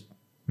keepers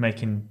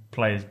making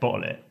players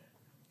bottle it,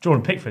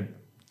 Jordan Pickford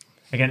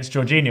against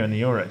Jorginho in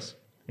the Euros.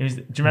 Do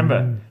you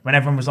remember when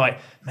everyone was like,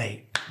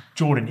 "Mate,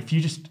 Jordan, if you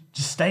just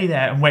stay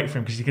there and wait for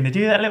him because he's going to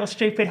do that little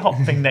stupid hop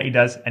thing that he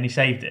does," and he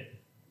saved it.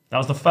 That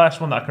was the first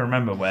one that I can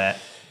remember where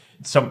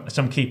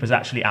some keepers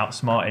actually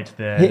outsmarted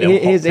the. little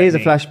hop Here's a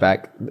technique.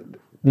 flashback.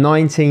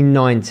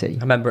 1990. I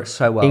remember it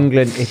so well.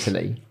 England,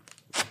 Italy,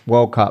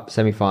 World Cup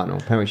semi-final,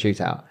 penalty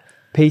shootout.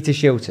 Peter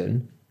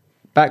Shilton,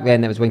 back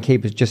then that was when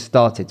keepers just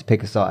started to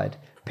pick a side.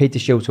 Peter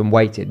Shilton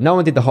waited. No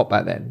one did the hop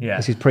back then. Yeah.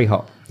 This is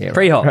pre-hop. Yeah,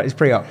 Pre-hop. Right, it's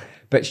pre-hop.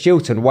 But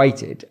Shilton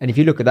waited. And if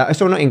you look at that,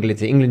 it's not England,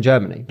 it's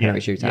England-Germany penalty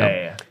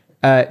shootout.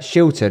 Yeah.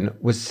 Shilton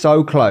was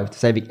so close to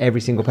saving every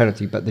single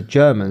penalty, but the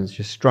Germans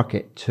just struck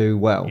it too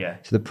well. Yeah.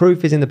 So the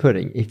proof is in the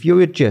pudding. If you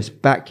would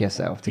just back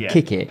yourself to Yeah.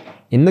 kick it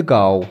in the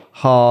goal,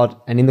 hard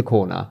and in the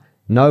corner,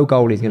 no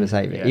goalie's going to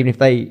save it. Yeah. Even if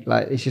they,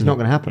 it's just not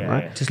going to happen, Yeah,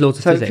 right? yeah. Just laws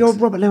of So physics. if you're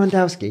Robert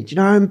Lewandowski, do you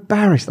know how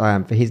embarrassed I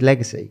am for his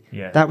legacy?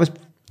 Yeah. That was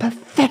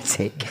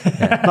pathetic.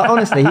 Like,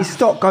 honestly, his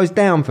stock goes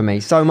down for me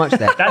so much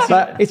there.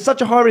 It's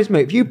such a high risk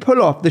move. If you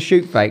pull off the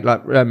shoot fake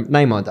like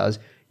Neymar does,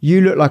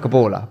 you look like a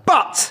baller.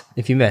 But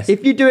If you miss.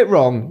 if you do it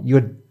wrong,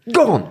 you're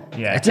gone.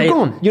 Yeah. You're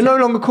gone. You're no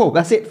longer cool.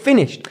 That's it.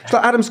 Finished. It's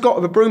like Adam Scott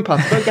with a broom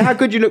puff. Don't care how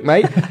good you look,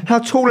 mate. How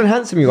tall and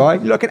handsome you are.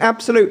 You look an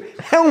absolute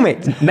helmet.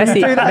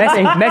 Messi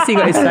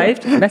got his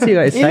saved. Messi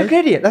got his You look saved. an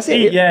idiot. That's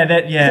it.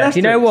 Yeah. Do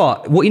you know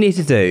what you need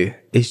to do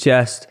is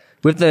just,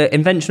 with the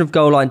invention of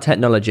goal line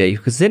technology,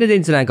 because Zinedine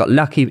Zidane got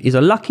lucky. He's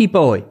a lucky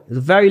boy. He's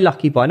a very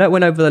lucky boy. I know it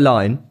went over the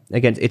line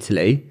against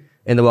Italy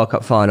in the World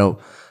Cup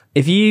final.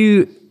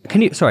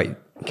 Can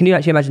you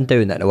actually imagine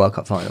doing that in a World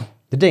Cup final?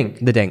 The dink.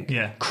 The dink.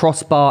 Yeah.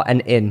 Crossbar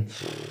and in.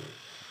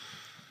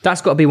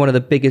 That's got to be one of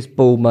the biggest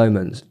ball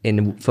moments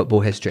in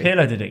football history.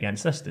 Pirlo did it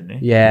against us, didn't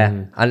he?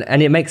 Yeah.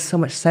 And it makes so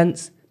much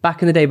sense.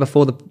 Back in the day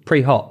before the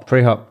pre-hop.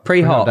 Pre-hop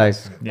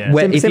days. Yeah.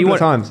 Where Simpler if you want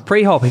times.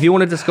 pre-hop, if you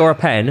wanted to score a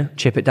pen,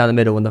 chip it down the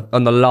middle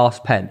on the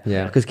last pen.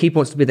 Yeah. Because keeper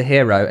wants to be the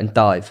hero and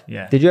dive.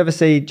 Yeah. Did you ever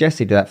see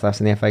Jesse do that for us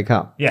in the FA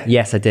Cup? Yeah.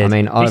 Yes, I did. I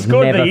mean, I've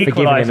scored the never forgiven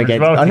him equaliser as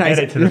against. well to I know, get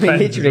it to the fence as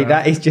literally, well.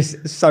 that is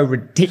just so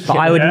ridiculous. but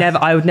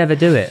I would never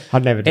do it.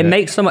 I'd never do it. it.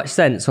 Makes so much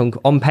sense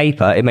on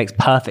paper. It makes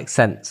perfect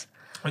sense.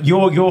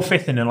 You're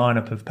fifth in the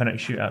lineup of penalty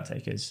shootout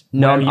takers.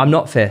 No, Where are you- I'm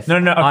not fifth. No.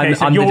 Okay, I'm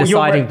so the you're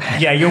deciding.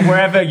 Yeah, you're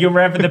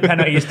wherever the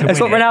penalty is to That's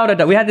win what it. Ronaldo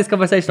did. We had this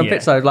conversation on Yeah.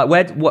 pitch side. Like,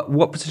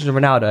 what position of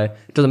Ronaldo?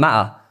 It doesn't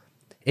matter.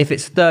 If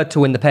it's third to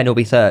win the pen, he'll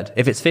be third.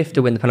 If it's fifth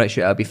to win the penalty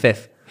shootout, it'll be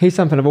fifth. Here's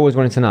something I've always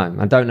wanted to know.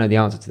 I don't know the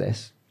answer to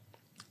this.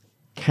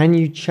 Can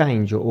you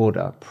change your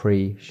order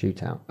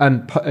pre-shootout?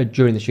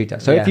 During the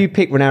shootout. So Yeah. if you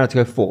pick Ronaldo to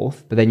go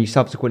fourth, but then you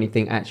subsequently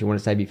think, actually, I want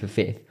to save you for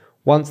fifth,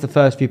 once the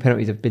first few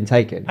penalties have been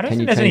taken, I don't can think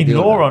you there's any change the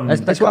law order? on.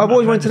 That's what I've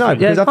always wanted to know,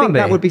 because I it can't think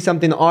that be. would be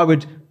something that I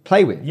would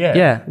play with. Yeah.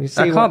 Yeah, You that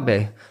see can't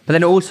be. But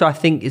then also, I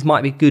think it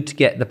might be good to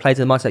get the players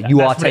in the mindset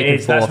you are That's what it taking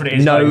is, that's four. what it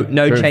is, No, like,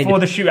 no change. Before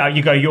the shootout,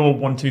 you go, you're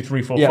 1, 2,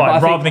 3, 4, Yeah, but I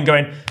 5, think- rather than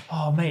going,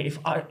 oh mate, if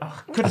I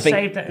could have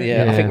saved that.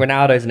 Yeah, I think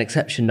Ronaldo's an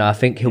exception now. I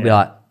think he'll be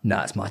like,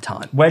 nah, it's my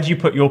time. Where do you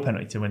put your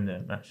penalty to win the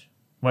match?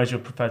 Where's your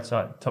preferred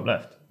side? Top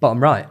left,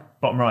 Bottom right,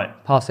 bottom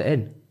right. pass it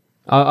in.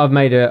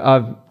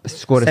 I've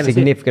scored a 70.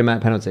 significant amount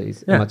of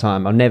penalties in Yeah. my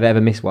time. I've never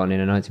ever missed one in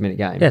a 90-minute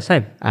game. Yeah,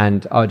 same.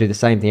 And I would do the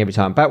same thing every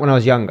time. Back when I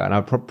was younger and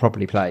I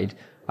properly played,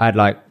 I had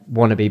like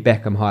wannabe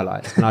Beckham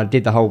highlights, and I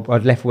did the whole.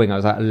 I'd left wing. I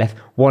was like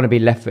wannabe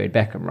left-footed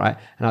Beckham, right?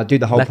 And I'd do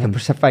the whole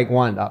fake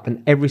wind up,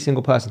 and every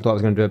single person thought I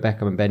was going to do a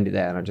Beckham and bend it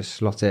there, and I just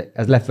slot it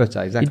as left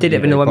footer. Exactly. You did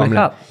it in the bottom Wembley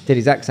left. Cup. Did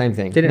exact same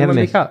thing. Did it in Never the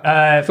Wembley missed. Cup.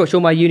 If you watch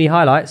all my uni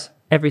highlights,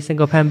 every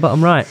single pen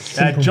bottom right.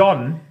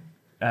 John,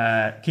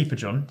 keeper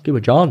John. Good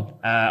with John.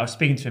 I was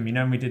speaking to him. You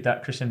know, when we did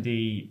that Chris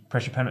MD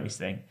pressure penalties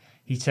thing,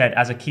 he said,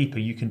 as a keeper,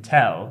 you can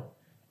tell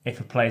if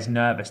a player's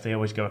nervous. They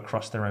always go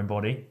across their own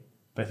body.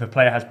 But if a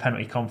player has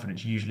penalty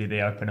confidence, usually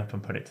they open up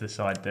and put it to the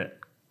side.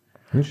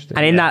 Interesting.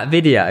 And in that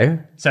video,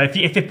 So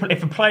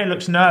if a player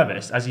looks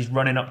nervous as he's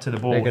running up to the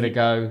ball, They're going to he-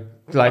 go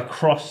like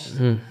across,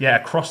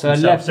 across So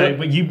themselves. left So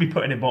foot- you'd be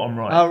putting it bottom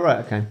right. Oh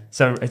right, okay.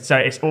 So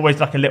it's always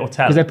like a little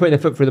tell. Because they're putting their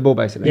foot through the ball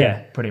basically.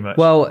 Yeah, pretty much.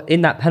 well,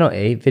 in that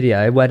penalty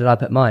video, where did I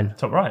put mine?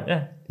 top right.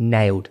 Yeah.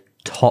 Nailed.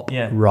 Top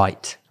Yeah.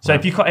 right. So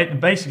if you can't,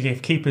 basically,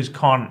 if keepers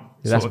can't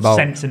Yeah, sort that's of bold.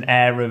 sense an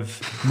air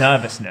of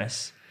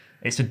nervousness,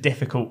 it's a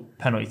difficult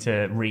penalty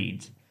to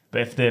read.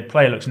 But if the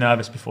player looks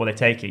nervous before they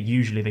take it,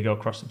 usually they go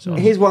across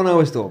themselves. Here's one I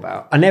always thought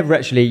about. I never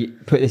actually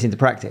put this into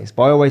practice,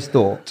 but I always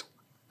thought,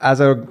 as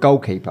a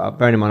goalkeeper,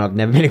 bearing in mind I've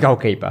never been a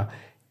goalkeeper,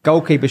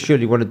 goalkeepers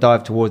surely want to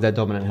dive towards their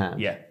dominant hand.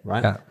 Yeah.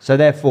 Right? Yeah. So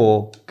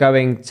therefore,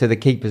 going to the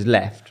keeper's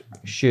left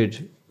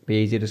should be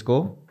easier to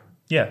score.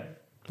 Yeah.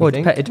 Well,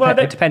 think? it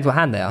depends what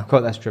hand they are.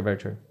 Quite, that's true, very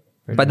true.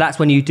 But that's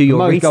when you do your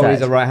Most research.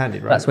 goalies are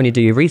right-handed, right? That's when you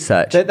do your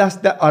research.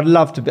 I'd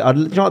love to be. Do you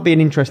know what'd be an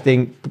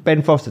interesting?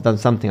 Ben Foster done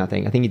something. I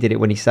think he did it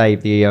when he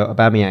saved the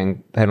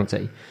Aubameyang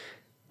penalty.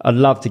 I'd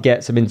love to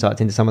get some insights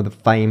into some of the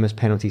famous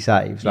penalty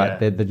saves, like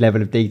Yeah. the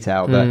level of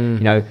detail.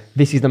 That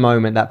this is the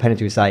moment that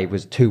penalty was saved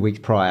was 2 weeks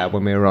prior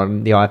when we were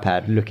on the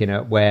iPad looking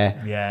at where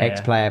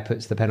X player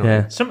puts the penalty.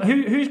 Yeah.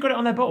 Who's got it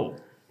on their ball?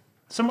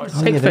 Someone.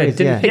 yeah, Pickford. there is,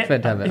 Didn't yeah.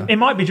 Pickford have it? It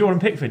might be Jordan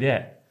Pickford.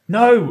 Yeah.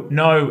 No,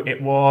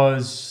 it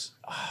was.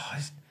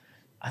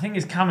 I think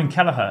it's Calvin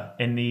Kelleher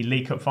in the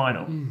League Cup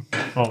final.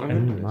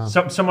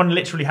 Someone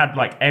literally had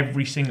like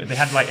every single. They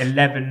had like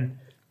 11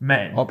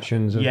 men.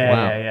 Options of- Yeah,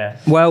 wow. yeah.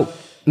 Well,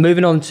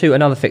 moving on to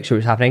another fixture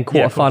which is happening, Yeah,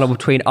 of quarter-final course.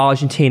 between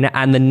Argentina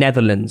and the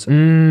Netherlands.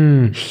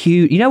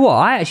 Huge. You know what?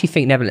 I actually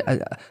think There's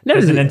an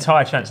Netherlands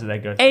entire chance that they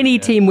go. through, any yeah.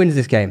 team wins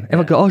this game.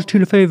 Everyone go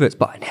Argentina favourites,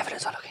 but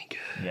Netherlands are looking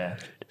good. Yeah.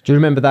 Do you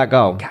remember that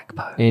goal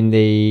Gakpo. in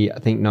the I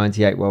think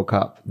 '98 World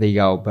Cup? The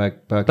goal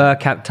Bergkamp.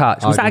 Bergkamp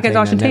touch. Was that against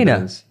Argentina?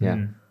 Netherlands. Yeah,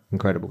 Mm.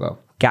 incredible goal.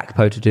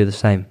 Gakpo to do the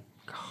same.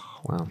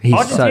 Wow. He's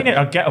Argentina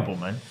are gettable,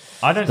 man.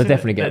 I don't. They're think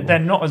definitely that- gettable. They're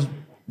not as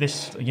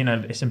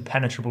this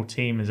impenetrable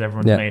team as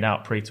everyone's Yeah. made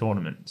out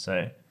pre-tournament.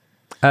 So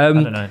I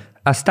don't know.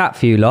 A stat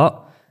for you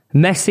lot.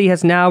 Messi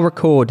has now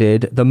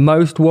recorded the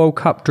most World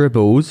Cup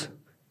dribbles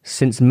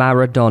since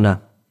Maradona.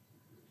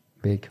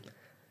 Big.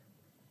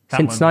 That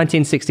Since won't-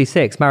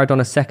 1966,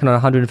 Maradona's second on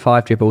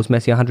 105 dribbles,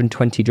 Messi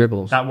 120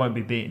 dribbles. That won't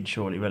be beaten,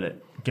 surely, will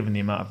it? Given the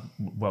amount of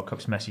World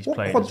Cups Messi's What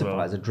played as quantifies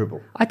well. a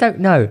dribble? I don't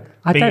know.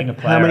 I Beating a don't.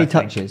 player, How many I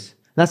think. touches?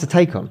 That's a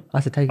take on.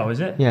 That's a take. Oh, is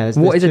it? Yeah.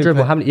 What is a two dribble?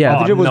 pla- How many? Yeah. Oh,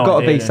 The dribble's no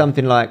got to be idea.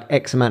 something like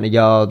X amount of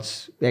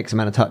yards, X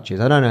amount of touches.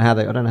 I don't know how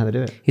they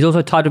do it. He's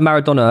also tied with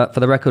Maradona for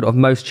the record of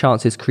most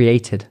chances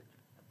created,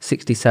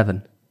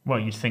 67. Well,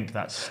 you'd think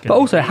that's. gonna But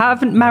also, be-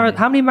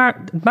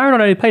 Maradona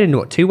only played in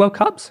what, 2 World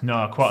Cups?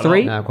 No, quite a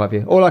Three? lot. No, quite a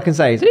few. All I can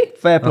say is Did he?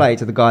 fair play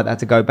to the guy that had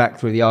to go back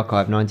through the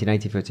archive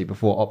 1980 footy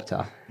before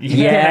Opta.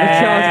 Yeah.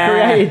 Chance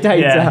created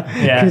data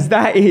Yeah, yeah. because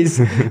that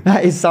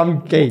is some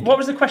geek. What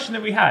was the question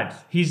that we had?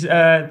 He's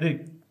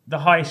the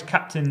highest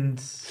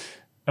captains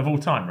of all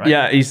time, right?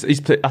 Yeah, he's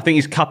I think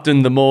he's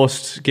captained the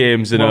most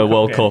games in a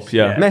World Cup. games,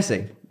 Yeah,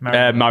 Messi,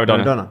 Maradona.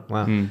 Maradona.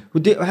 Wow.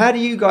 Well, how do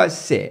you guys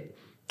sit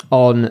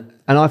on?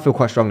 And I feel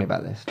quite strongly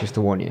about this. Just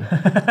to warn you,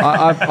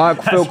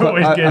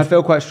 I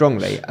feel quite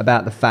strongly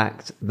about the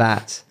fact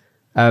that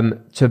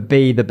to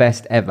be the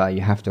best ever,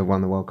 you have to have won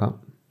the World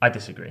Cup. I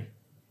disagree.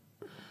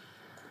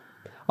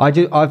 I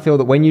do. I feel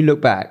that when you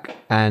look back,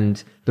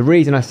 and the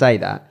reason I say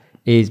that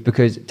is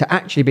because to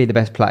actually be the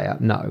best player,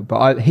 no,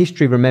 but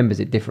history remembers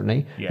it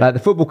differently. Yeah. Like the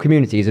football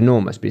community is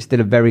enormous, but it's still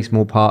a very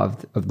small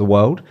part of the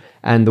world,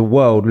 and the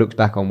world looks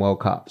back on World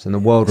Cups, and the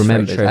world That's very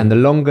remembers. true. And the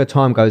longer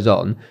time goes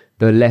on,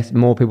 the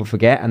more people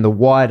forget, and the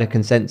wider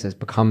consensus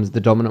becomes the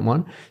dominant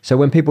one. So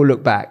when people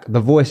look back, the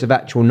voice of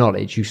actual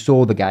knowledge, who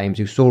saw the games,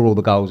 who saw all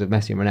the goals of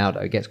Messi and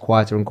Ronaldo, gets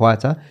quieter and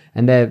quieter,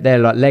 and their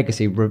like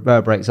legacy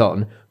reverberates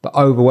on. But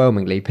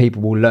overwhelmingly,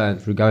 people will learn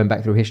through going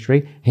back through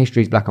history.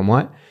 History is black and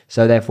white.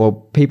 So therefore,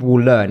 people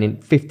will learn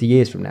in 50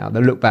 years from now.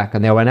 They'll look back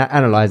and they'll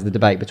analyse the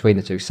debate between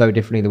the two so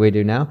differently than we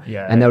do now.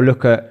 Yeah. And they'll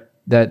look at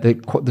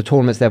the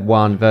tournaments they've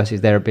won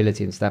versus their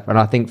ability and stuff. And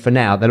I think for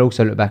now, they'll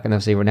also look back and they'll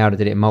see Ronaldo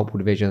did it in multiple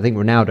divisions. I think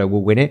Ronaldo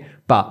will win it,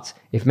 but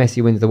if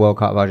Messi wins the World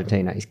Cup of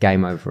Argentina, it's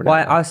game over for Ronaldo.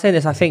 Well, I was saying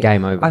this. I think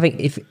game over. I think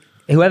if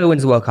whoever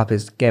wins the World Cup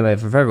is game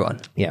over for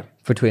everyone. Yeah.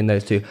 Between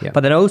those two. Yeah.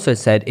 But then I also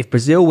said if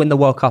Brazil win the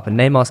World Cup and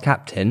Neymar's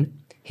captain,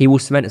 he will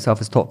cement himself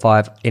as top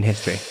 5 in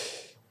history.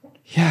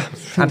 Yeah.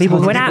 And people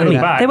went at me.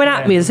 back, They went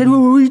at me and said,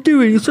 "Well, what are you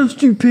doing? You're so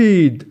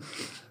stupid."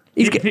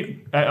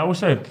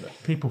 Also,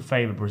 people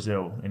favour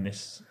Brazil in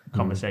this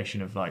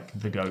conversation of like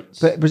the GOATs.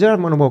 But Brazil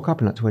haven't won a World Cup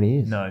in like 20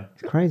 years. No.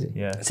 It's crazy.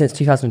 Yeah. Since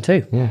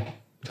 2002. Yeah.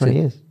 20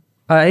 years.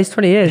 It's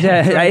 20 years,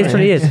 yeah. It's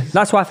 20 years.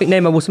 That's why I think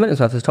Neymar will cement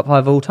himself as top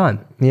 5 of all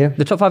time. Yeah.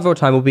 The top 5 of all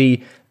time will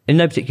be, in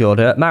no particular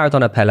order,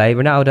 Maradona, Pele,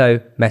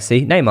 Ronaldo,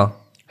 Messi, Neymar.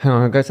 Hang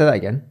on, go say that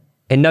again.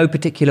 In no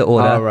particular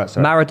order, Oh, right,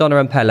 sorry. Maradona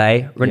and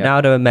Pele,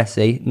 Ronaldo and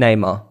Messi,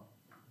 Neymar.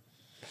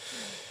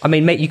 I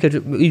mean, mate, you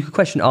could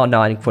question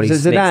R9 and probably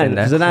sneaks in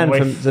there.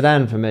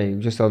 Zidane for me,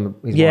 just on the.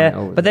 He's Yeah,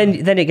 won it. but then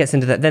it gets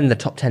into that. Then the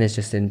top 10 is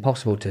just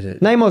impossible to do. has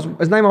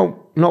Neymar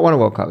not won a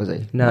World Cup, has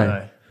he?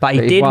 No. But he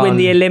But he did win won-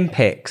 the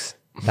Olympics.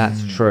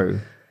 That's true.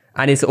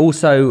 And it's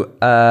also,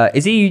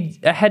 is he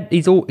ahead?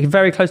 He's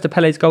very close to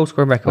Pele's goal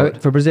scoring record.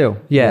 For Brazil?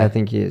 Yeah. I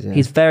think he is. Yeah.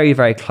 He's very,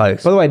 very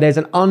close. By the way, there's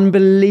an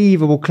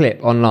unbelievable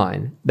clip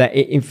online that,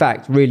 in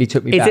fact, really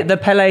took me Is back. it the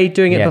Pele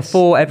doing it Yes.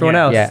 before everyone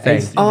else Yeah, thing?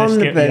 it's Yeah.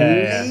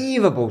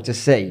 unbelievable to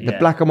see the Yeah.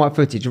 black and white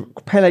footage.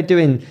 Pele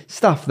doing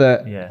stuff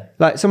that, Yeah.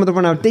 like some of the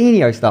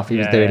Ronaldinho stuff he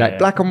was Yeah, doing, yeah, like yeah.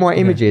 black and white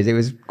images. It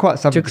was quite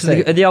something to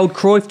Because see. the old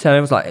Cruyff term,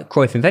 it was like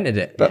Cruyff invented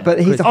it. But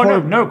he's a Oh,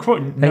 horrible. no,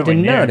 They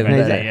didn't know it,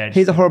 didn't they?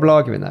 Here's a horrible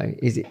argument though.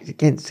 Is it's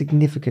against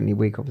significantly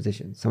weak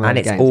opposition? Some of And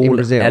the it's games in all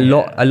Brazil. a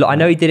lot. I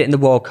know he did it in the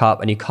World Cup,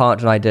 and you can't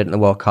deny he did it in the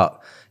World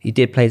Cup. He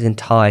did play his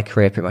entire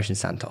career pretty much in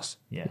Santos.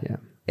 Yeah. Yeah.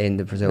 In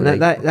the Brazil And league.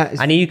 that is-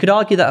 and you could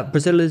argue that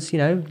Brazil is,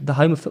 the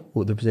home of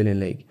football, the Brazilian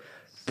league.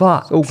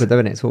 But It's awkward, though,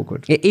 isn't it? It's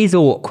awkward. it is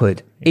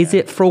awkward. Is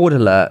it fraud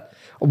alert?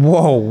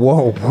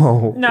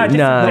 Whoa. No,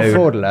 No.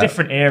 Fraud alert.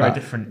 different era, But-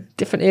 different.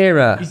 Different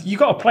era. You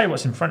got to play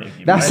what's in front of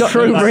you. That's right?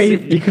 true, That's-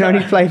 Reeve. You can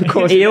only play the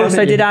course. He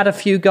also did add a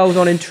few goals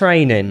on in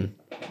training.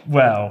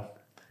 Well,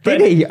 Did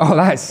he? Oh,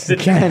 that's the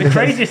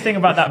craziest thing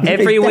about that video,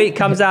 Every week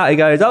comes out, he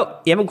goes, "Oh,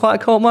 you haven't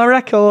quite caught my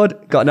record.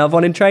 Got another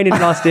one in training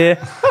last year."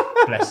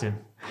 bless him,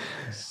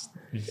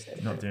 he's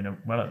not doing it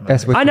well at the moment.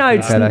 Best I know,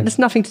 there's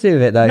nothing to do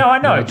with it though. No, I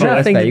know, but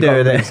nothing to do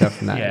with it.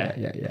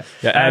 Yeah.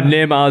 Yeah,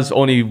 Neymar's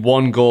only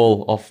one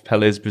goal off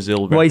Pele's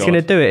Brazil record. Well, he's going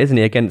to do it, isn't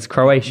he, against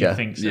Croatia? I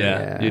think so.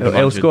 Yeah,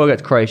 He'll score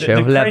against Croatia, The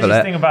he'll level craziest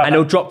it, thing about and that-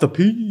 he'll drop the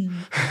P.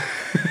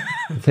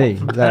 P,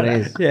 that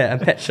is. Yeah,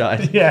 and pet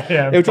shide.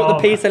 Yeah. He'll drop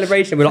the P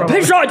celebration. We're like, From-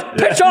 pet shide,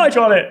 pet shide.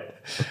 Got it.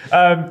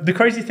 The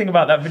crazy thing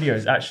about that video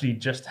is actually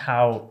just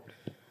how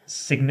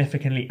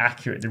significantly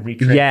accurate the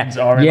recreations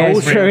are. in Yeah,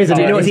 those it's true, isn't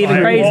Do you know what's It's even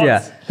like, crazier?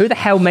 what? Who the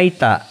hell made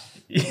that?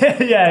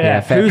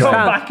 Yeah. fair Who's play.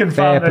 gone back and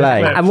Fair found those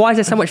play. clips? And why is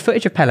there so much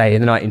footage of Pele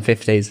in the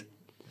 1950s,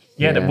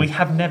 Yeah, that Yeah. we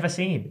have never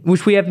seen.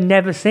 which we have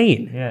never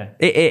seen? Yeah.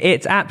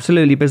 It's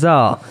absolutely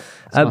bizarre.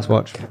 Must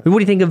watch. What do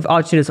you think of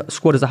Argentina's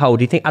squad as a whole?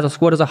 Do you think as a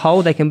squad as a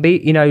whole they can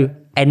beat,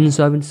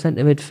 Enzo in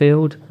centre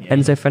midfield,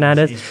 Enzo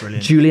Fernandez, he's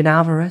brilliant. Julian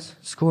Alvarez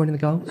scoring the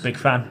goals? Big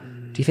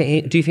fan. Do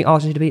you think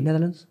Argentina beat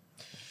Netherlands?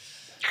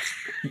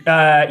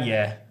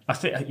 Yeah. I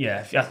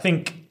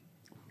think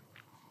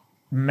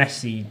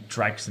Messi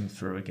drags them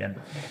through again.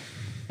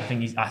 I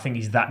think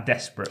he's that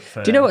desperate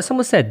for. Do you know what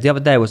someone said the other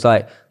day was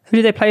like, who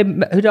did they play?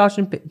 Who did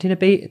Argentina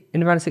beat in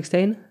the round of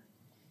 16?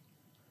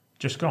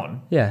 Just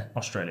gone? Yeah.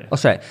 Australia.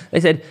 They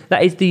said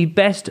that is the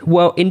best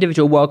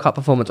individual World Cup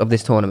performance of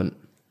this tournament.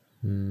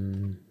 I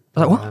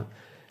was like, what?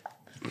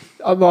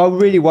 I'm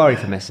really worried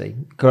for Messi.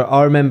 'Cause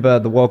I remember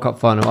the World Cup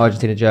final,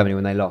 Argentina-Germany,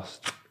 when they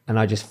lost. And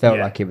I just felt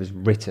Yeah. like it was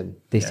written.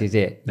 This Yeah. is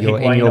it. The You're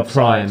in Higuain your offside.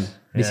 prime.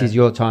 This Yeah. is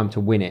your time to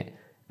win it.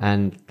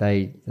 And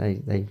they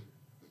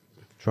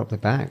dropped the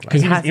bag.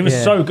 Because Like, he was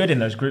yeah. so good in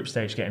those group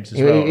stage games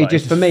as well. it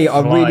just, for me, I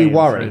really flying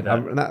worry.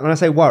 through that. When I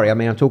say worry, I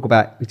mean, I'm talking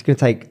about it's going to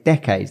take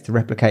decades to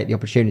replicate the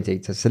opportunity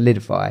to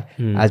solidify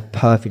as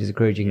perfect as a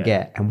career you can Yeah.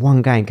 get. And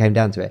one game came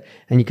down to it.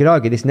 And you could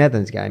argue this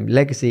Netherlands game,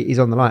 legacy is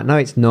on the line. No,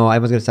 it's not.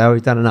 Everyone's going to say, oh,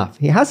 he's done enough.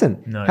 He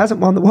hasn't. No. Hasn't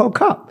won the World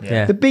Cup.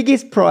 Yeah. The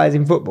biggest prize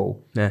in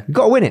football. Yeah. You've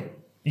got to win it.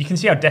 You can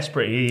see how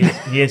desperate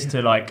he is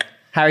to like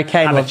Harry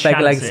Kane have a wants big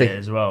chance legacy. at it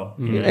as well.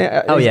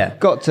 Oh, He's yeah.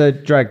 got to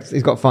drag.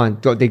 He's got to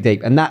find. Got to dig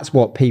deep, and that's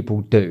what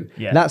people do.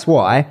 Yeah. That's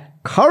why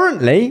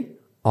currently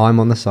I'm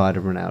on the side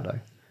of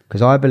Ronaldo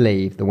because I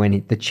believe that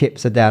when the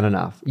chips are down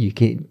enough, you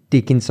can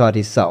dig inside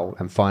his soul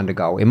and find a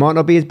goal. It might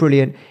not be as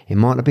brilliant, it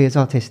might not be as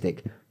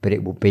artistic, but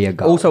it will be a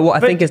goal. Also,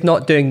 what I think is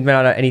not doing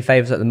Ronaldo any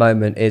favours at the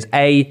moment is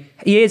he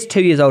is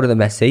 2 years older than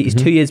Messi. He's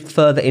 2 years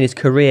further in his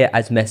career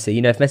as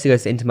Messi. If Messi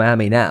goes to Inter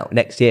Miami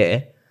next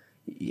year,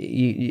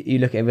 you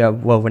look at him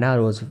and go, well,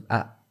 Ronaldo was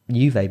at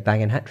Juve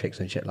banging hat-tricks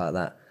and shit like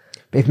that.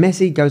 But if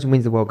Messi goes and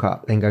wins the World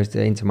Cup, then goes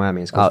to Inter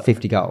Miami and scores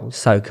 50 goals,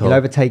 so cool. He'll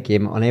overtake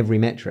him on every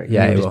metric.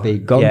 Yeah, He'll it just will. be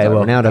gonzo. Yeah, it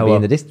will. Ronaldo It be will.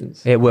 in the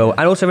distance. It will.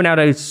 And also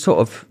Ronaldo sort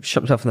of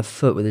shot himself in the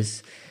foot with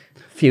his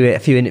few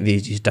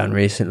interviews he's done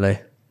recently.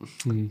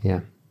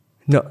 Yeah.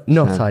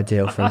 Not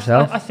ideal for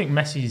himself. I think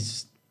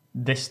Messi's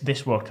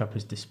this World Cup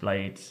has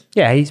displayed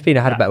Yeah, he's had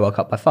a better World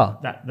Cup by far.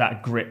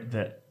 that grit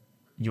that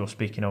you're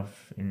speaking of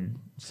in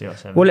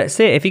CR7. Well, let's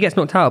see. If he gets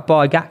knocked out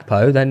by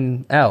Gakpo,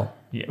 then L.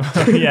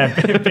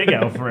 yeah, big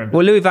L for him.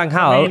 Well, Louis Van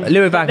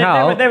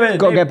Gaal,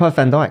 Got to get past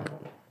Van Dijk.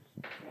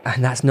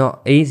 and that's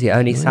not easy.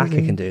 Only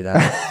Saka can do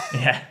that.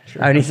 Yeah,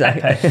 Only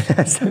Saka.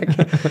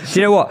 Do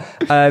you know what?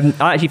 I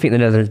actually think the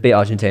Netherlands beat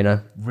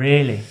Argentina.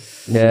 Really.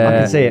 Yeah, I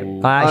can see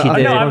it. I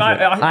actually do.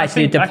 I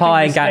Actually, think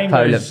Depay and this game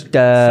Gakpo goes look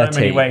dirty. so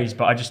many ways,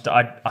 but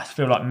I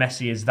feel like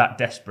Messi is that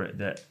desperate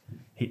that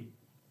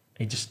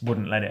he just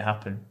wouldn't let it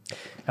happen.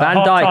 At Van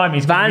half-time,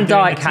 he's gonna be doing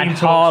Dijk the had team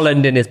talks.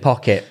 Haaland in his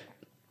pocket.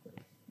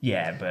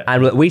 Yeah, but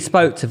And we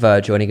spoke to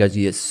Virgil, and he goes,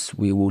 "Yes,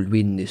 we will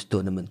win this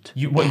tournament."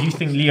 you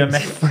think Leo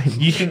Messi?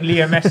 You think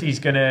Leo Messi's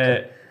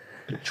gonna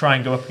try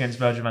and go up against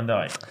Virgil van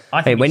Dijk? I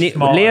Hey, think when he's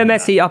smart. Leo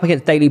Messi up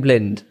against Daley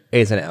Blind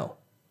is an L.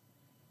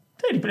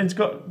 Daley Blind's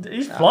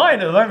he's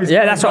flying at the moment. He's Yeah,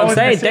 got that's what I'm goals and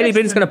saying. assists. Daley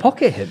Blind's going to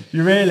pocket him.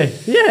 You really?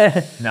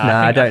 Yeah. No,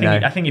 I don't know.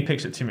 I think he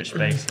picks up too much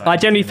space. I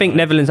genuinely think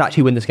Netherlands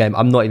actually win this game.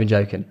 I'm not even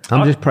joking.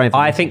 I'm just praying for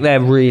I Messi. think they're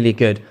really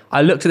good.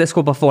 I looked at their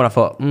squad before and I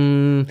thought,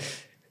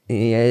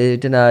 yeah, I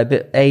don't know, a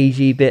bit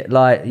agey, bit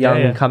like young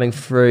Yeah. coming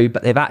through,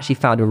 but they've actually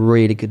found a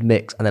really good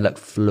mix and they look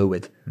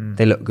fluid.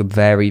 They look good,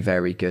 very,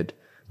 very good.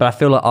 But I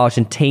feel like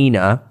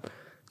Argentina,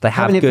 they have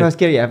Haven't hit good. first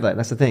gear yet, have they?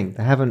 That's the thing.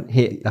 They haven't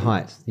hit the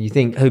heights. You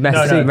think Who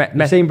Messi? No.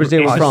 You've seen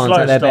Brazil It's and a France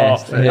slow at their start.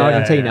 best. And Yeah,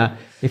 Argentina,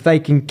 if they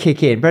can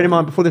kick in. Bear in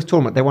mind, before this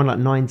tournament, they won like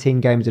 19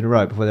 games in a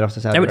row before they lost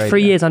to Saudi They went Arabia.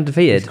 3 years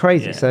undefeated. It's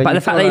crazy. Yeah. So But you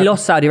the fact feel they like-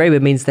 lost Saudi Arabia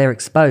means they're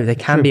exposed. They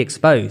can be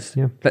exposed.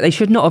 Yeah. But they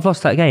should not have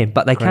lost that game,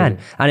 but they can.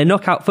 Crazy. And in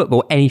knockout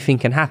football, anything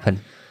can happen.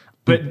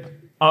 But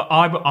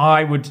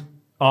I would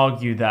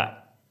argue that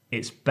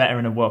it's better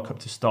in a World Cup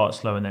to start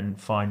slow and then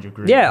find your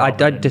groove. Yeah, I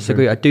rather than-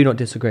 disagree. I do not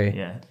disagree.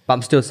 Yeah. But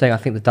I'm still saying I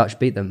think the Dutch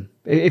beat them.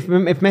 If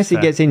Messi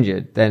Fair. gets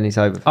injured, then it's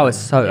over. for Oh, them. it's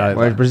so over.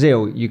 Whereas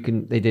Brazil,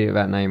 they did it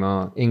without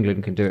Neymar.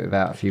 England can do it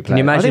without a few players.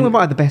 you I think imagine- we might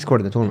have the best squad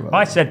in the tournament.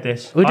 I said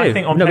this. We do. I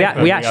think on No,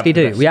 paper, we have actually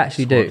the do. best We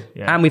actually do. squad.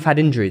 Yeah. And we've had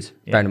injuries,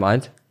 bear in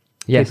mind.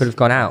 Yes. People have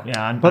gone out.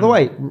 Yeah, and, By the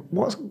and-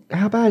 way,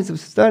 how bad is the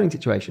Sterling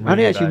situation? I Really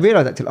didn't actually bad.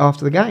 realise that till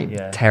after the game.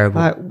 Yeah.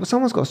 Terrible. Like, well,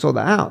 someone's got to sort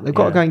that out. They've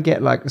got to Yeah. go and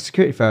get like a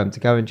security firm to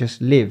go and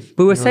just live.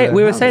 we were in saying their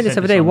we were house. saying this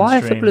said other this day. on the Why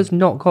have stream. footballers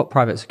not got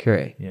private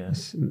security? Yeah.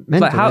 It's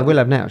mental. how- They will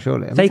have now,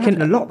 surely. I mean, They it's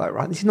happened can- a lot though,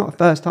 right? This is not the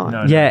first time.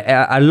 No.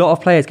 Yeah, a lot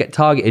of players get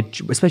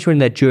targeted, especially when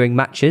they're during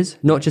matches.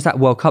 Not just at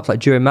World Cups, like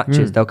during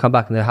matches, they'll come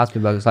back and their house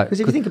people like,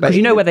 Because if you think about it, because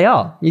you know where they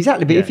are.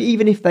 Exactly, but Yeah.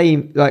 even if they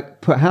like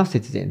put house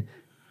sitters in,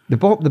 the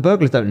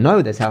burglars don't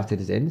know there's house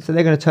sitters in, so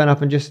they're going to turn up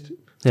and just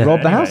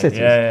rob the Anyway, house sitters.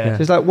 yeah.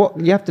 So it's like what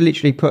you have to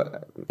literally put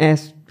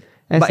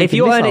But if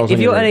you're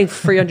earning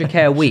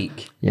 300k a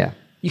week, yeah,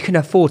 you can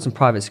afford some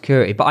private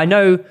security. But I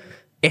know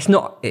it's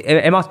not.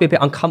 It must be a bit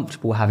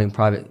uncomfortable having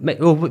private.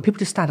 Well, people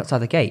just stand outside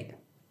the gate.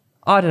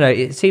 I don't know.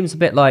 It seems a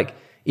bit like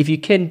if you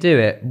can do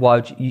it, why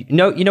would you?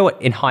 You know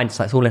what? In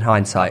hindsight, it's all in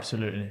hindsight.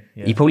 Absolutely.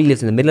 Yeah. He probably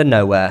lives in the middle of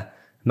nowhere,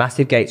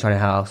 massive gates around a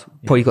house.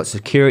 Probably got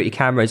security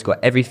cameras, got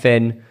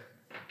everything.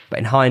 But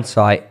in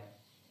hindsight,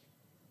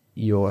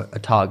 you're a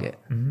target.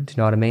 Do you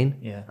know what I mean?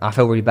 Yeah. I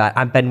feel really bad.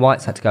 And Ben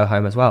White's had to go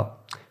home as well.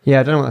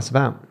 yeah, I don't know what that's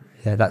about.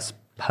 Yeah, that's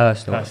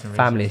personal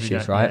family reasons, we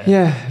issues, don't- right?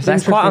 Yeah, it's an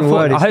That's quite interesting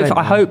word unfortunate. I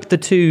explained. hope the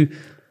two.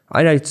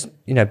 I know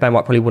Ben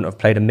White probably wouldn't have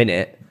played a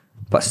minute,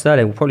 but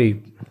Sterling will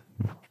probably.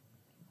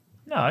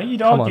 No,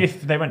 you'd Come argue on.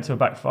 if they went to a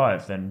back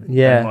five, then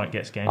Yeah, they might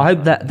get game. I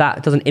hope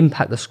that doesn't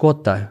impact the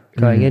squad though,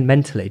 going in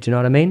mentally. Do you know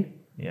what I mean?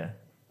 Yeah,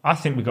 I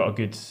think we got a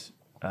good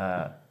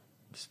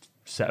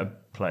set of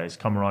players.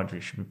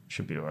 Camaraderie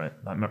should be all right.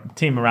 Like,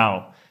 team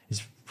morale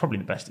is probably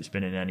the best it's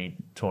been in any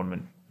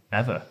tournament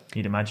ever.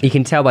 You'd imagine. You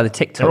can tell by the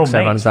They're all TikToks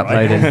everyone's mates, right?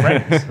 uploading. They're all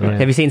friends.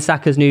 Have you seen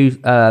Saka's new?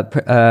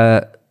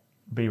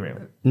 Be real.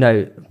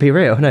 No, be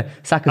real. No,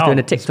 Saka's Oh, doing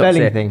a the TikTok spelling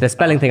series. thing. The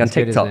spelling thing on It's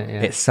good, TikTok. isn't it?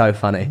 Yeah. It's so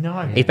funny.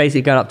 No. He's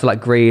basically going up to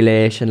like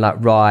Grealish and like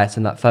Rice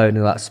and like phone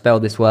and like spell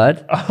this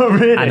word. Oh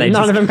really? And they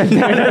None of them can do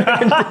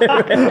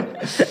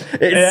it.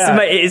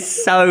 Mate, it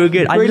is so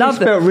good. I Really love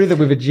that. spelled rhythm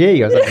with a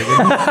G or something.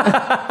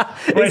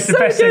 Well, it's the so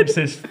best good.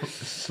 Simpsons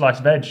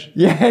sliced veg.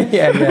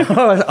 yeah.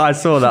 Oh, I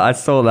saw that.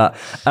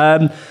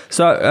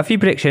 So a few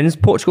predictions.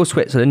 Portugal,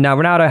 Switzerland. Now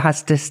Ronaldo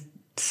has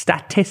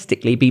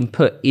statistically been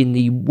put in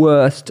the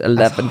worst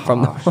 11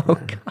 from the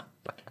World Cup.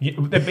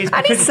 And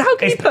how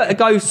can you put a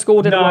goal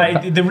scored in the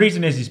World Cup? The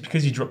reason is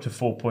because he dropped to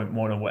 4.1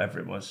 or whatever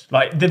it was.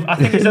 Like I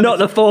think his Not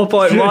the 4.1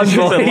 boy. Like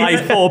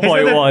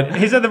 4.1.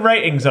 His other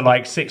ratings are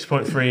like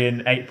 6.3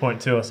 and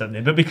 8.2 or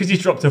something. But because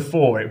he's dropped to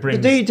 4, it brings.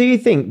 Do you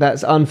think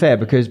that's unfair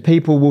because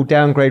people will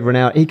downgrade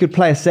Ronaldo? He could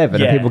play a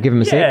 7 and people give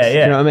him a 6. Yeah, Do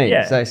you know what I mean?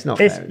 Yeah. So it's not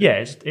It's, fair.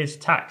 yeah, it's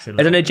tax.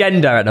 There's an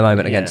agenda at the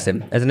moment against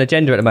him. There's an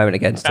agenda at the moment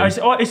against him. It's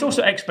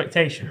also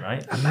expectation,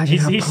 right? Imagine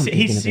how he's pumped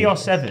he's gonna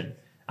be. CR7.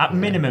 At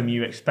minimum,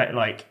 you expect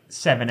like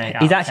 7, 8.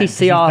 He's actually He's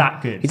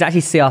that CR. good. He's actually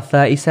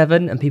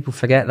CR37, and people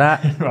forget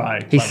that.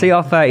 Right. He's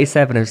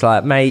CR37, and it's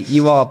like, mate,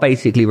 you are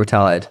basically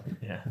retired.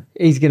 Yeah.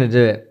 He's going to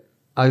do it.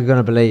 I'm going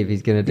to believe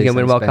he's going to do He's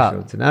gonna something win World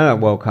special. Cup? Tonight. No,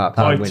 World Cup.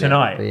 Oh, They'll win it.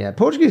 tonight? But yeah,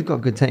 Portugal's got a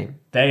good team.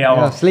 They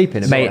are sleeping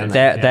a bit, Mate,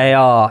 aren't they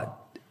are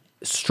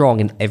strong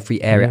in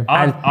every area.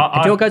 I- And I- do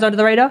you know what goes under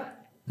the radar?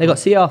 They got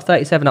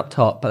CR37 up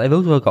top, but they've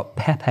also got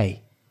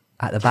Pepe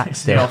at the back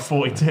still.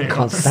 42.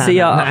 Can't stand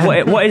CR, that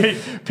man. what is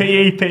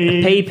PE.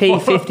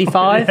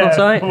 PP55 Yeah, or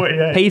something?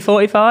 48.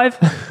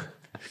 P45?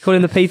 Call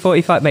him the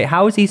P45. Mate,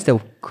 how is he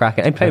still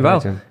cracking? He played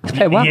well. to him. He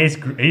played well.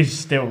 He's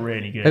still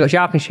really good. They got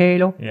Jacques and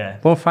Sheila. Yeah.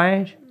 Bon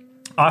French.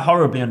 I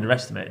horribly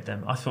underestimated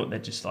them. I thought they're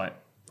just like,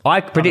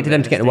 I predicted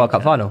them to get in the World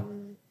Cup final.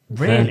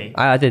 really?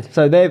 I did.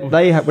 So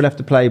would have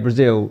to play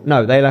Brazil.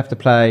 No, they'll have to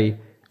play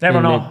They're in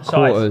on the our side.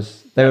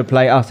 quarters. They would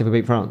play us if we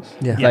beat France.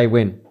 Yeah. If they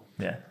win.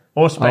 Yeah.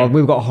 Or Spain. Oh,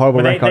 we've got a horrible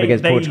But record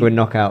against Portugal in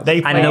knockouts. They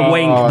And play-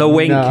 the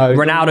wink, no,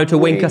 Ronaldo to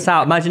wink wink. us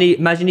out.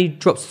 Imagine he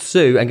drops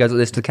Sue and goes like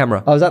this to the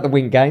camera. I was at the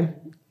Wink game.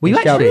 Were you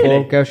In actually?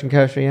 Shelford,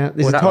 Gelsenkirchen, yeah. This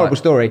was is a that horrible like?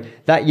 story.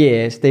 That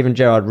year, Steven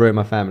Gerrard ruined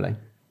my family.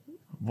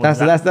 That's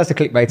a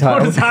clickbait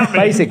title. does that mean?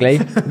 Basically,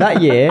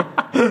 that year,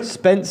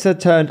 Spencer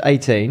turned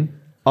 18.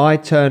 I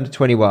turned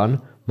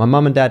 21. My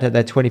mum and dad had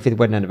their 25th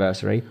wedding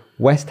anniversary.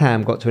 West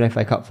Ham got to an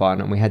FA Cup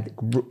final, and we had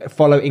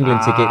follow England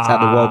tickets at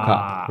the World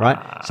Cup,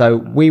 right? So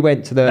we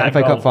went to the That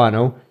FA goal. Cup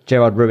final.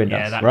 Gerrard ruined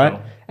Yeah, us, that right?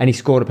 goal. And he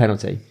scored a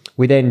penalty.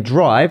 We then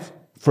drive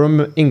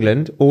from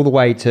England all the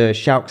way to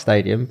Schalke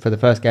Stadium for the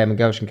first game in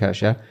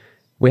Gelsenkirchen.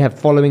 We have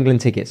follow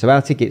England tickets, so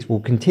our tickets will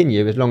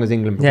continue as long as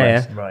England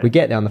progress. Yeah, yeah. Right. We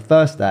get there on the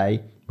first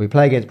day, we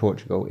play against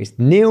Portugal. It's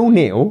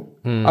 0-0.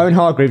 Owen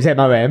Hargreaves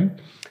MOM,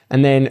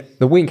 and then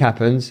the wink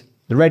happens,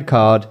 the red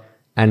card,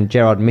 and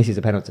Gerrard misses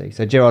a penalty.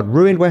 So Gerrard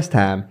ruined West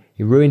Ham.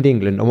 He ruined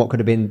England on what could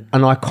have been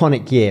an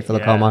iconic year for the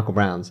Yeah. Carmichael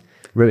Browns.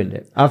 Ruined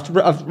it. I've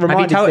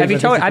reminded told- Steve have you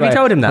that told- this is have you where-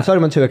 told him that? I've told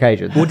him on 2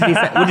 occasions. What did he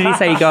say? What did he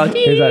say? He goes,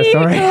 Is that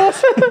sorry?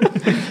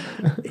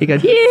 he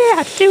goes, yeah, I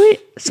had to do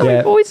it. Sorry,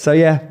 Yeah. boys. So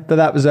yeah, but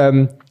that was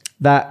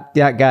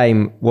that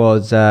game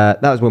was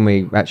that was when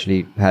we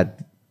actually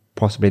had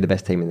possibly the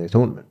best team in the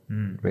tournament.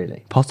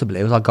 Really. Possibly.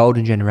 It was our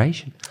golden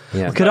generation.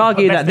 Yeah. We could But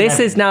argue best that this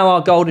 11. is now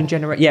our golden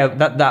generation. Yeah,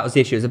 that was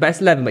the issue. It was the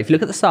best 11, but if you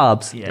look at the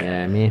subs, Yeah.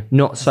 Yeah, me.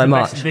 not so The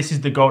much. best- This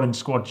is the golden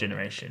squad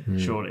generation,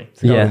 surely.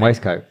 Yeah. Yeah.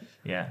 Waistcoat.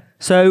 Yeah.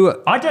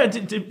 So, I don't.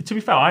 To be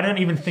fair, I don't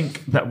even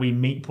think that we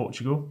meet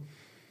Portugal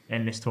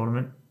in this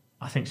tournament.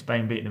 I think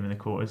Spain beat them in the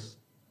quarters.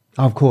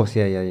 Oh, of course,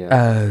 yeah.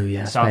 oh,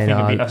 yeah. So I think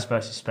it'd be us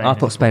versus Spain. I in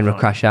thought the Spain would quarterfinal.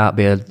 crash out,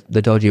 be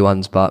the dodgy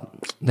ones, but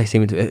they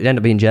seem to. It ended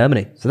up being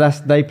Germany. So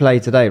they play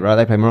today, right?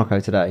 They play Morocco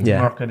today. Yeah.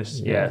 Morocco,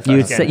 yeah. You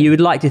would, first say, game. you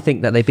would like to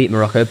think that they beat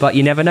Morocco, but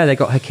you never know. They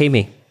got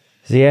Hakimi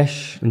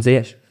Ziyech. and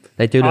Ziyech.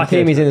 They do I look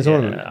think- Hakimi's in the yeah,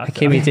 tournament.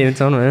 Hakimi's in the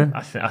tournament.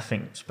 Yeah. I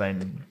think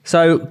Spain.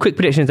 So, quick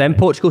predictions then.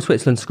 Portugal,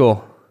 Switzerland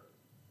score.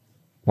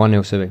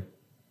 1-0 Subi.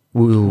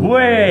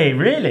 Way,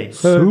 really?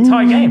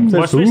 Tie game.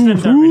 Well,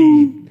 Switzerland don't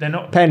really. They're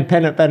not. Pen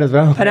as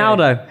well.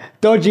 Penaldo.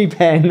 Dodgy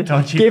pen.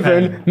 Dodgy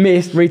given, pen.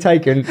 missed,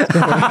 retaken. does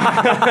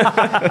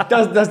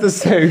the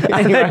Sue.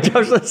 Anyway.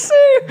 Josh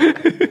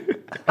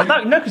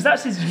Lassou. No, because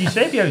that's his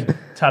Eusebio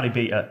tally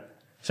beater.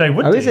 So he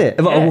would Oh, do. is it?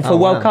 For Oh,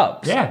 World wow.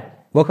 Cups? Yeah.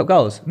 World Cup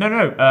goals?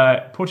 No.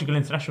 Portugal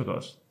international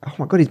goals. Oh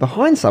my god, he's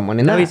behind someone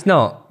in No, that. he's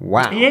not.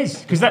 Wow. He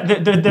is because that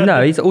the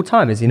No, he's all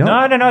time, is he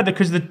not? no,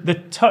 because the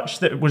touch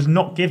that was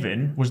not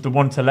given was the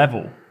one to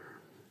level.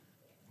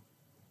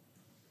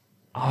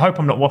 I hope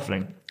I'm not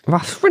waffling.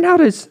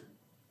 Ronaldo's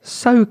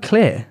so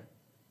clear.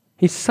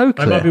 He's so It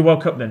might be clear.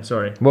 World Cup then.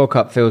 Sorry, World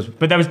Cup feels.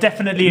 but there was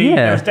definitely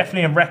Yeah.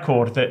 a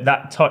record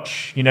that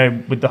touch. You know,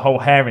 with the whole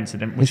hair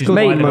incident, which He's is got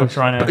why the they were most-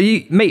 trying But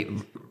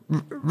to.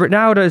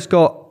 Ronaldo's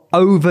got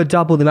over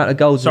double the amount of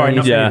goals Sorry, than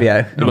not- Eusebio.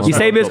 Yeah. Not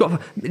Eusebio's World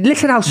got.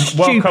 Listen how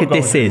stupid Cup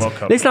this goals in is. World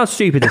Cup. Listen how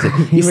stupid this is.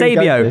 really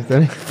Eusebio, goes for this,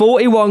 doesn't he?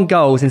 41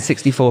 goals in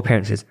 64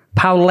 appearances.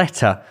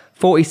 Pauletta,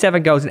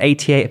 47 goals in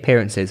 88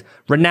 appearances.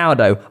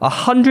 Ronaldo,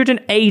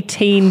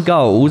 118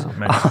 goals,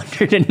 man.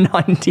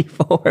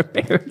 194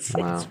 appearances.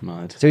 That's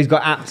mad. So he's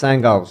got apps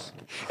and goals.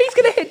 He's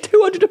going to hit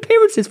 200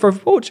 appearances for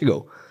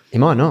Portugal. He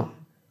might not.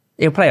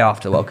 He'll play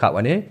after the World Cup,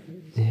 won't he?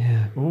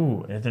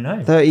 Ooh, I don't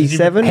know.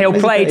 37. He'll Is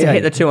it play to 38?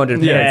 hit the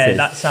 200 Yeah, appearances.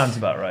 that sounds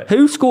about right.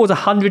 Who scores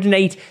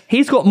 108?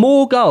 He's got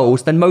more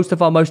goals than most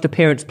of our most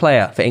appearance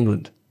player for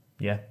England.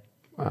 Yeah,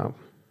 Wow.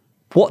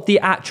 What the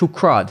actual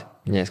crud?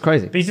 Yeah, it's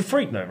crazy. but he's a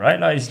freak though, right?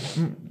 Like he's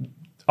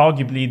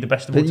arguably the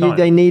best of all But time.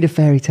 they need a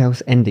fairy tale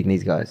ending.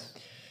 These guys.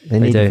 They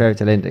need do. a fairy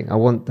tale ending. I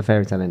want the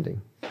fairy tale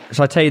ending.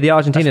 Shall I tell you the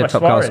That's Argentina why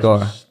top goal Suarez scorer?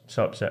 was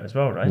so upset as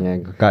well, right? Yeah,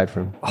 go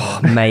for him.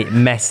 Oh, mate,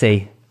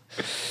 Messi.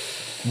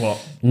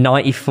 What?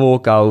 94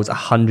 goals,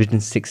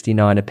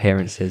 169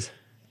 appearances.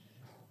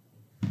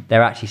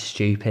 They're actually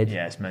stupid.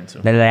 Yeah, it's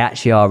mental. They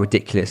actually are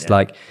ridiculous. Yeah.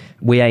 Like,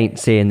 we ain't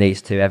seeing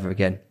these two ever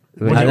again.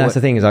 And that's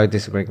the thing is, I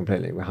disagree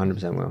completely. We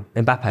 100% will.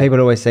 Mbappe. People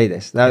always say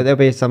this. There'll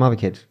be some other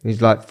kid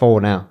who's like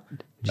 4 now.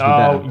 Just be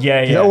Oh, better.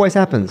 yeah, 'Cause yeah. It always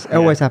happens. It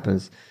always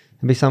happens.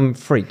 There'll be some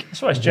freak.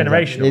 That's why it's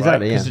generational,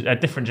 Exactly, right? 'Cause yeah. a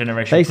different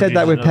generation. They said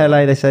that with produces another.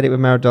 Pele. They said it with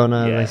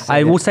Maradona. Yeah. They said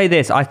I will it. say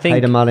this. I think...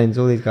 Hayden Mullins,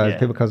 all these guys. Yeah.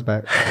 People comes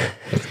back.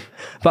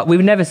 But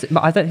we've never...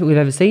 But I don't think we've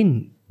ever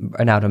seen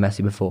Ronaldo and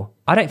Messi before.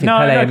 I don't think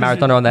Pele and 'cause-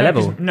 Maradona are on their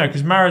level. No,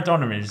 because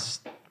Maradona is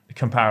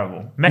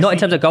comparable. Messi, Not in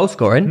terms of goal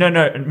scoring.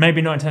 No,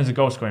 maybe not in terms of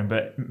goal scoring,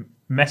 but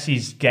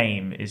Messi's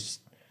game is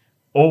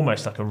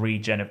almost like a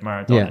regen of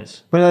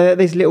Maradona's. Well,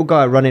 this little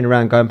guy running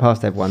around going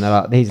past everyone. They're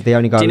like, he's the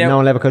only guy. Do you know- No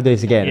one will ever could do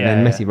this again. Yeah,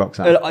 and then yeah. Messi rocks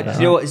up. Do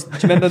you know what? Do you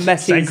remember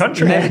Messi's? Same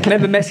country.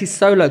 Remember Messi's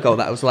solo goal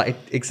that was like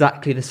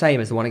exactly the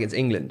same as the one against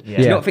England. Do you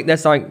Yeah. not think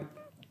there's something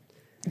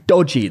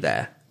dodgy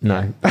there?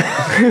 No.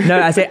 No,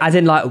 as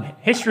in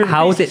like History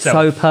how is it repeats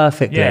so itself.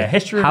 perfectly? Yeah,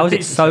 history How is it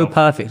repeats so itself.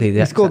 perfectly?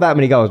 He scored that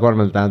many goals. One of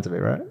them's bound to be,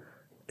 right?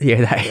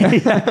 Yeah,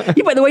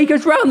 but the way he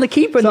goes round the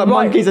keeper, It's like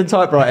monkeys and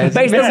typewriters.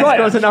 But it's the Messi right-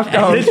 scores enough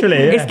goals. Literally,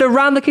 yeah. It's the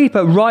round the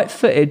keeper,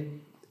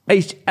 right-footed.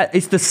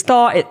 It's the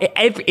start.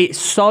 It's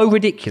so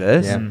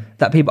ridiculous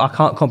that people I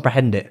can't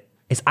comprehend it.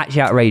 It's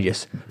actually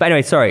outrageous. But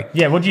anyway, sorry.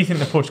 Yeah, what do you think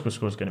the Portugal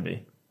score is going to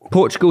be?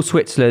 Portugal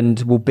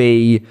Switzerland will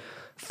be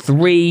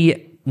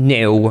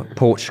 3-0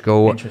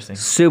 Portugal. Interesting.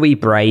 Sui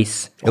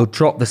brace. He'll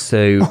drop the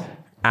Sue,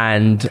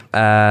 and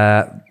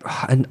I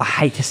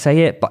hate to say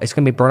it, but it's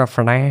going to be Bruno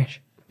Fernandes.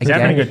 He's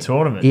having a good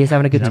tournament. He is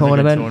having a good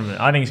tournament.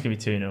 I think it's going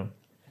to be 2-0.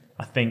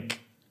 I think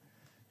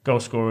goal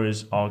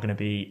scorers are going to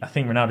be... I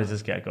think Ronaldo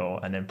does get a goal,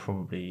 and then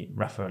probably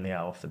Rafael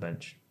Leao off the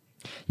bench.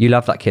 You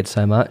love that kid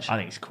so much. I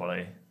think it's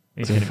quality.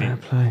 He's going to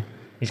be...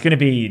 He's going to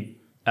be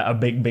a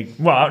big...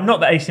 Well, not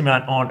that AC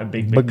Milan aren't a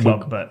big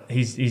club, but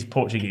he's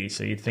Portuguese,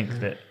 so you'd think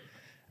that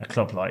a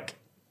club like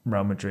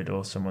Real Madrid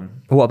or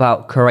someone... What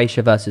about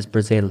Croatia versus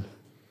Brazil?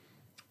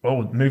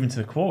 Oh, moving to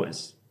the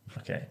quarters.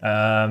 Okay.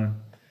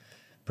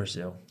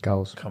 Brazil.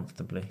 Goals.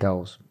 Comfortably.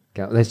 Goals.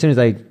 As soon as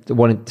they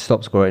wanted to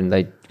stop scoring,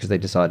 because they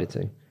decided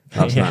to.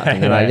 That's Yeah, that.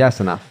 They're like, that's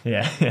enough.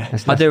 Yeah.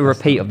 I do a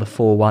repeat of the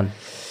 4-1.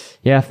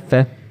 Yeah,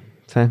 fair.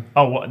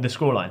 Oh, what? The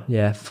scoreline?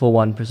 Yeah,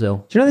 4-1 Brazil.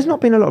 Do you know there's not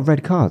been a lot of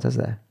red cards, has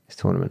there, this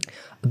tournament?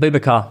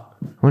 Boubacar.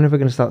 I wonder if we're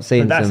going to start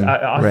seeing But some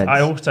reds.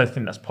 I also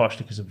think that's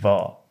partially because of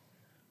VAR.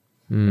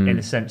 In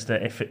the sense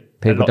that if it...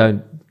 People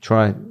don't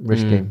try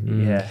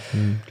risking. Yeah.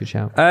 Good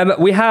shout.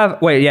 We have...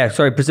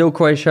 Brazil,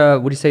 Croatia.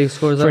 What do you say your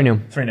scores are?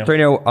 3-0. 3-0.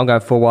 3-0. I'm going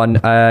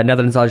 4-1.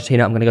 Netherlands,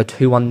 Argentina. I'm going to go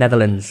 2-1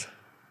 Netherlands.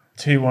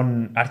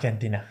 2-1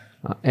 Argentina.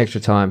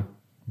 Extra time.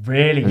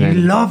 Really? then-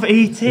 You love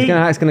ET?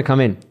 It's going to come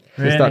in. It's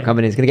going to start Really?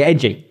 coming in. It's going to get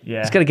edgy.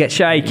 Yeah. It's going to get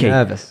shaky.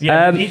 Nervous.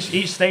 Yeah,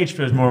 each stage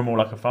feels more and more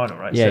like a final,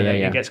 right? Yeah, so yeah.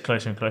 it gets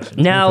closer and closer.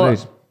 Now,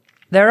 lose.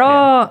 there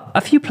are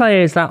a few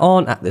players that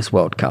aren't at this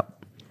World Cup.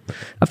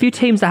 A few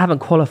teams that haven't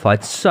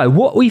qualified. So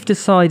what we've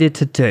decided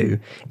to do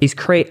is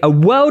create a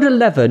World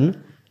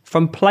 11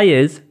 from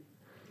players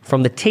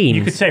from the teams.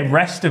 You could say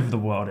rest of the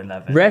world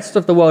 11. Rest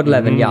of the World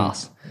 11,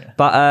 yes.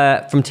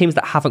 But from teams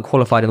that haven't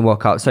qualified in the World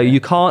Cup. So you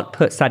can't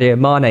put Sadio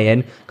Mane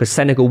in because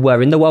Senegal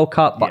were in the World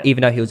Cup, but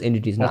even though he was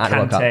injured, he's Or not at the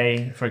World Cup.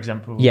 Kante, for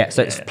example. Yeah,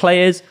 so it's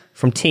players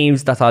from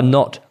teams that are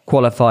not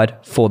qualified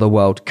for the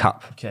World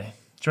Cup. Okay.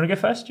 Do you want to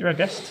go first? You're our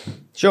guest.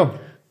 Sure.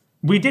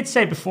 We did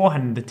say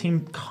beforehand the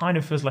team kind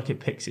of feels like it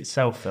picks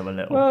itself, though, a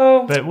little.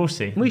 Well, but we'll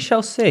see. We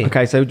shall see.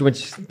 Okay, so do we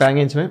just bang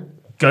into it?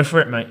 Go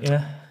for it, mate.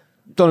 Yeah.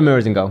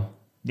 Donnarumma's in goal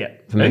Yeah.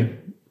 for me.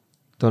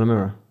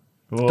 Donnarumma.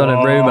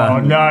 Donnarumma. Oh,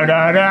 no.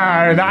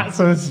 That's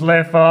a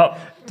slip up.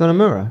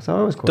 Donnarumma. That's how I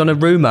always call it.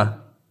 Donnarumma.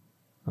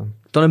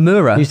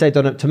 Donnarumma. You say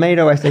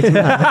tomato, I say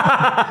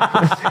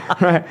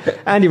tomato. Right.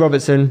 Andy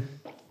Robertson,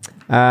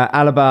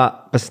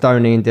 Alaba,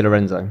 Bastoni, and Di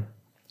Lorenzo.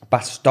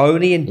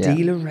 Bastoni and Yeah.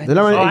 Di Lorenzo. They're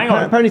not- hang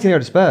on. apparently, he's going to go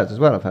to Spurs as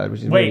well, I've heard,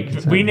 which is really Wait,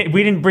 concerning.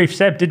 we didn't brief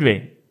Seb, did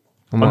we?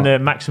 On what? the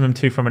maximum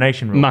 2 from a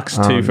nation rule. Max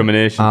 2 from a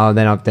nation. Oh,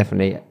 then I've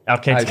definitely...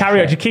 Okay, to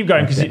carry on, just keep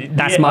going because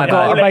That's my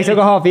bad. I've basically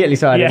got half the Italy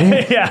side.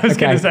 Yeah, I was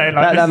going to say.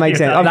 Like, that makes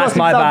sense. I've got That's some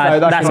my subs, bad.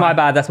 though, That's my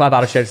bad. That's my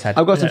bad. I should have said.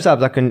 I've got some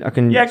subs I can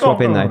Yeah, go swap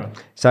on, in go though. on, go on.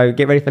 So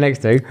get ready for the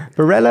next two.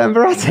 Barella and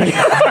Verratti.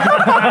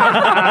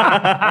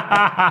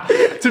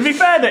 To be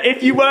fair, that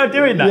if you were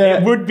doing that, Yeah.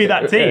 it would be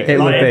that team. It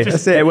would be.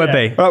 just- That's it. It would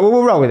yeah. be. Right, well,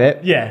 we'll roll with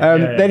it. Yeah,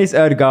 yeah. Then it's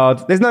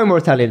Erdegaard. There's no more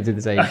Italians in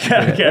the team.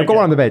 Okay, I've got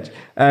one on the bench.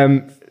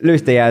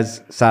 Luis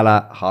Diaz,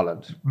 Salah,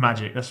 Haaland.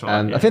 Magic, that's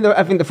right. yeah.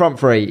 I think the front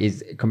three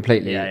is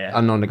completely Yeah.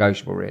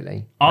 non-negotiable,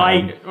 really.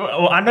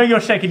 I know you're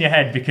shaking your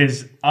head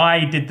because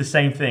I did the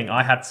same thing.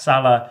 I had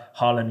Salah,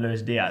 Haaland,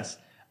 Luis Diaz,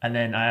 and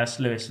then I asked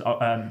Luis,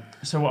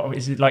 so what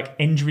is it like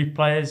injury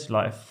players?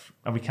 Like,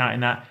 are we counting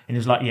that? And he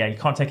was like, yeah, you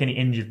can't take any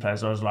injured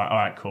players. I was like, all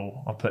right,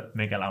 cool. I'll put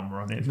Miguel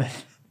Almiron in there.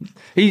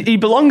 He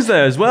belongs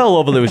there as well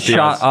over Luis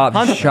Diaz. Shut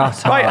up.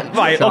 Shut up.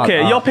 Right, Shut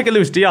okay, up. you're picking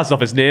Luis Diaz off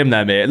his name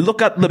there, mate.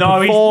 Look at the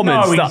No,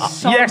 performance. he's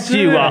so yes, good.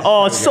 you are.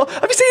 Oh, so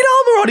have you seen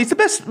Almiron? He's the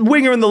best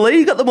winger in the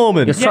league at the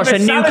moment. You're such but a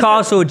Salah's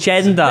Newcastle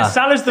agenda.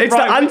 Salah's the It's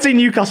the right.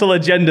 anti-Newcastle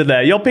agenda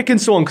there. You're picking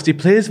someone because he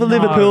plays for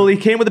Liverpool. He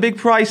came with a big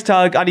price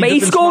tag, and But he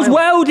doesn't scores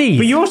smile. worldies.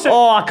 But you also,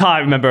 Oh, I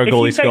can't remember a if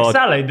goal you he take scored.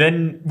 Salah,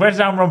 then where does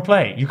Almiron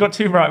play? You've got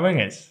two right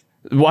wingers.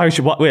 Why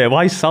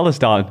is Salah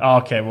starting? Oh,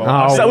 okay, well,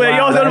 Oh, So wait, wow, you're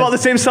talking that's- about the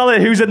same Salah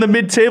who's in the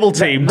mid-table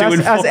team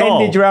doing That's fuck all.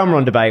 ended your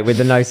Almiron debate with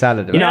the no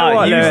Salah debate. You know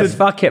what, you Lewis? should-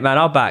 Fuck it, man.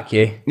 I'll back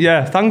you.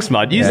 Yeah, thanks,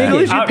 man.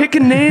 You're Out-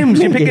 picking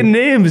names. You're picking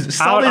names.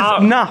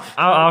 Salah's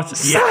naff.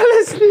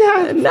 Salah's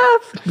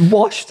Enough.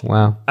 Washed.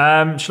 Wow.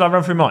 Shall I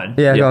run through mine?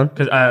 Yeah, go on.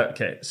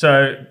 Okay,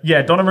 so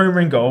yeah, Donnarumma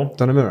in goal.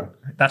 Donnarumma.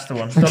 That's the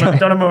one.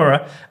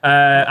 Donnarumma,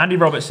 Andy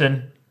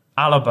Robertson,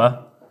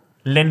 Alaba,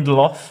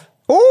 Lindelof,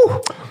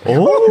 Oh!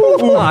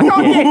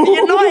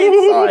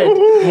 United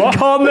side.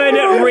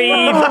 Common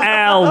Reeve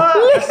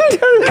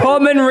L.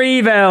 Common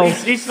Reeve L.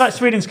 He's like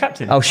Sweden's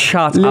captain. Oh,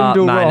 shut up,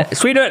 man. Lindelof.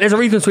 Sweden. There's a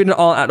reason Sweden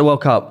aren't at the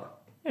World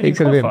Cup. Yeah, he He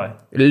could have been. qualify.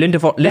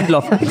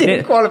 Lindelof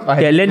Didn't qualify.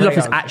 Yeah, Lindelof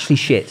is Right. actually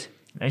shit,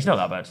 He's not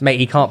that bad. mate.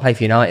 He can't play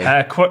for United.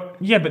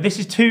 Yeah, but this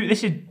is two.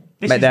 This is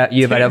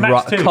You better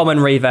max two. Common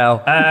Reeve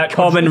L.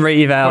 Common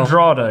Reeve L.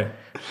 Quadrado.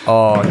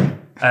 Oh,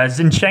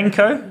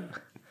 Zinchenko.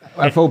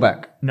 A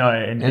fullback. No,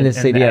 in the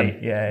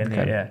CDM. A.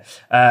 Yeah,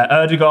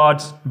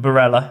 Erdegaard,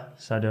 Barella.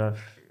 So I do have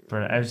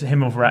Barella. It was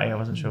him or Verratti. I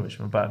wasn't sure which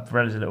one, but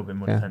Barella's a little bit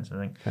more defensive,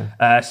 I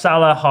think.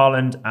 Salah,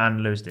 Haaland,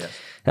 and Luis Diaz.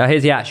 now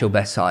here's the actual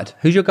best side.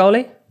 Who's your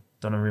goalie?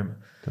 Donnarumma.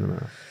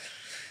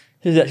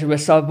 Who's the actual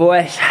best side,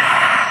 boys?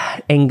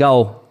 In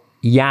goal,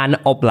 Jan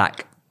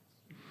Oblak.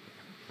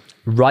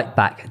 Right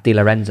back, Di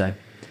Lorenzo.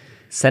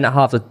 Centre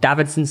half was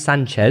Davinson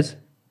Sanchez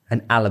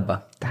and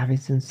Alaba.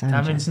 Davinson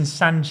Sanchez. Davinson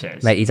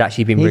Sanchez. Mate, he's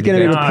actually been He's really going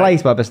to good. be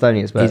replaced by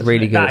Bastoni at Spurs. He's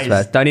really good That at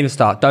Spurs. is- Don't even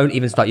start. Don't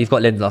even start. You've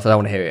got Lindelof. I don't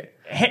want to hear it.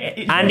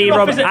 Andy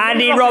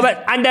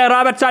Lindelof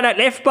Robertson at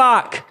left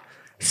back.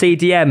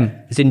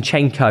 CDM,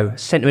 Zinchenko.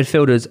 Centre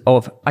midfielders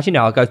of, actually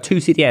no, I'll go 2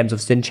 CDMs of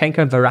Zinchenko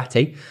and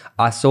Verratti.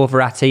 I saw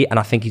Verratti and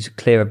I think he's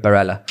clear of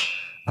Barella.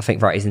 I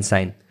think Verratti's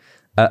insane.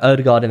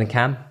 Erdegaard in the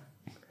cam.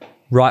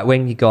 Right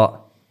wing, you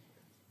got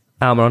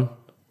Almiron.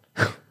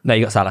 No,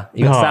 you got Salah.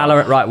 You got Salah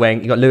at right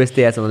wing. You got Luis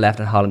Diaz on the left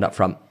and Haaland up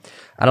front.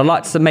 And I'd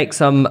like to make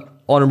some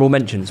honourable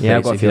mentions, please, Yeah,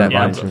 I've got a if few you don't Yeah,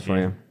 mind. I've got a mentions for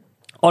you.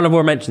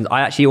 Honourable mentions.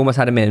 I actually almost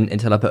had him in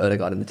until I put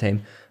Erdegaard in the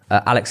team.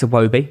 Alex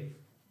Iwobi.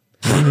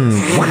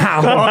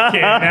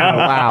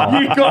 Wow.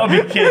 You've got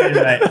to be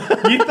kidding, mate.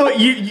 You thought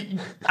you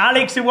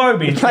Alex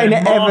Iwobi and Playing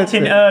at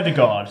Martin Everton.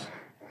 Erdegaard.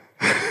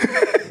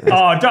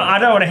 I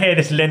don't want to hear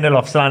this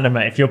Lindelof slander,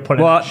 mate. If you're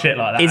pulling What? shit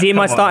like that, Is he in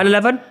my Come on. starting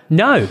 11?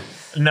 No.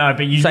 No,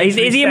 but you. So is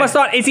he in my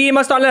start? Is he in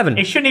my starting 11?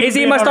 It shouldn't even Is he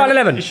be in my an starting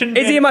honor- 11? it shouldn't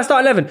Is be he in my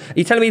starting 11? Are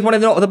you telling me he's one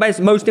of the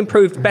best, most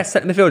improved, best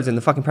centre midfielders in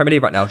the fucking Premier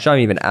League right now? Show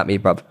me even at me,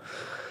 bruv.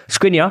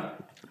 Skriniar,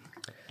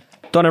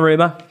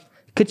 Donnarumma,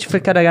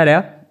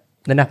 Kvaratskhelia,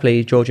 the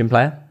Napoli Georgian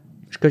player.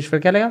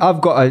 Kvaratskhelia,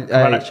 I've got a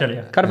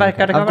Kvaratskhelia.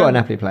 I've got a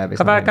Napoli player. but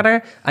it's not him.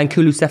 Kvaratskhelia, and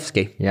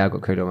Kulusevski. Yeah, I've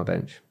got Kudo on my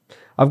bench.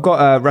 I've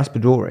got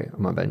Raspadori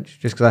on my bench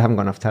just because I haven't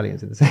got enough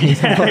Italians in the same.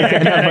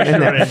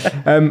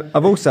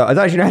 I've also, I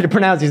don't actually know how to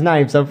pronounce his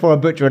name, so before I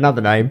butcher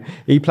another name,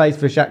 he plays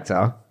for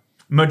Shakhtar.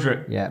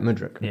 Mudryk. Yeah,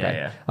 Mudryk. Okay.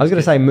 Yeah. I was going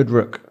to say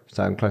Mudryk,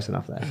 so I'm close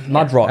enough there.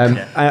 Mudrock.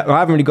 I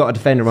haven't really got a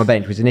defender on my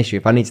bench, which is an issue.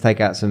 If I need to take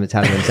out some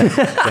Italians,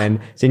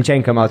 then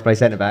Zinchenko might play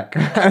centre back.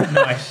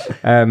 Nice.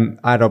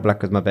 I had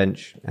Oblak as my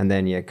bench, and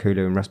then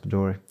Kulu and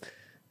Raspadori.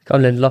 Go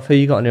on, Lindelof. Who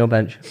you got on your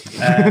bench?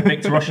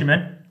 Victor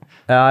Osimhen,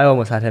 I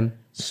almost had him.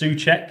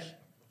 Suchek,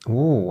 Oh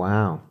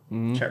wow,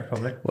 Czech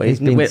Republic. Well, he's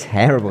been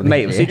terrible,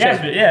 Mate, this year. Suchek,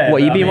 Yes, but yeah, what,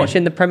 but you I been mean-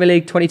 watching the Premier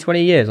League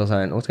 20 years or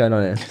something? What's going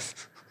on here?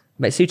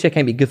 Mate, Suchek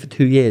ain't been good for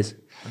 2 years.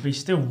 But he's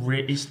still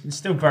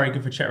very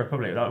good for Czech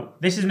Republic. Like,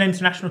 this is an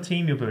international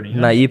team you're building. You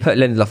know? Mate, you put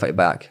Lindelof at your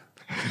back.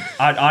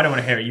 I don't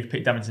want to hear it. You've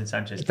picked Davinson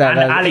Sanchez. That- and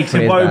that Alex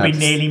equally is Iwobi bad.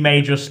 nearly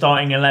made your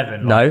starting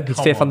 11. No, Like, he's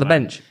come fifth on the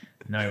man. bench.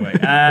 No way.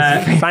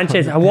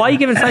 Sanchez, why are you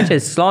giving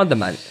Sanchez slander,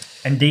 man?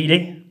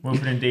 Ndidi,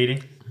 Wilfred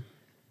Ndidi.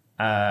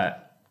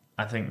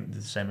 I think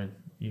the same with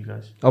you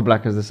guys.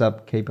 Oblak as the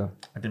sub keeper.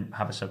 I didn't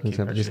have a sub So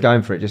keeper. just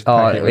going for it. Just Oh,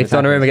 crack it with if the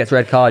Donnarumma tackles. gets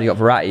red card, you got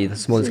Verratti, the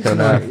smallest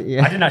killer on earth. I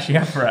Yeah. didn't actually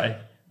have Ferrari.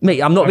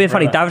 Mate, I'm not being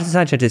funny. Verratti. Davinson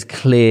Sanchez is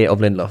clear of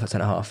Lindelof at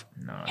centre half.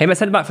 Him at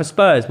centre back for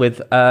Spurs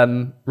with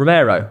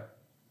Romero,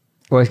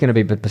 Well, it's going to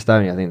be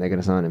Bastoni. I think they're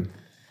going to sign him.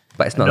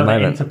 but it's not at the Another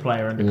moment. Inter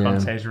player under Yeah.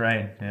 Conte's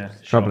reign. Yeah,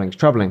 It's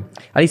troubling.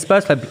 At least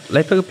Spurs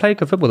play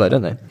good football though,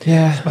 don't they?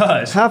 Yeah.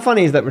 Spurs. How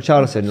funny is that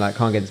Richarlison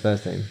can't get his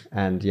first team,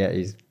 and yet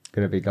he's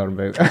going to be Golden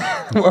Boot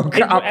World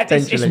Cup It's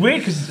potentially. weird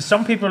because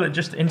some people at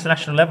just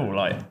international level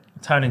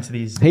turn into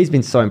these He's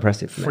been so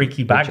impressive. For me.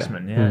 freaky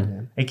bagsmen.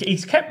 Yeah,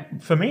 He's kept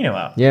Firmino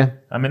out. Yeah.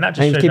 I mean that just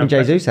And he's shows keeping how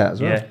impressive- Jesus out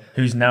as well. Yeah,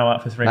 who's now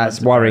out for 3 months.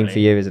 That's worrying apparently. for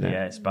you, isn't it?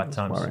 Yeah, it's bad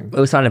times. Worrying.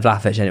 We're signing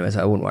Vlahovic anyway,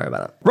 so I wouldn't worry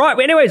about that. Right,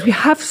 but anyways, we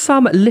have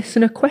some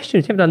listener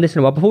questions. We haven't done this in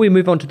a while. Before we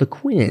move on to the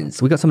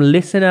quiz, we got some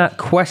listener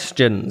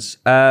questions.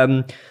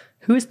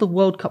 Who is the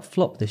World Cup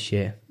flop this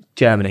year?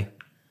 Germany.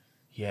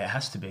 Yeah, it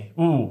has to be.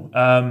 Ooh,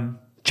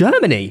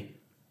 Germany?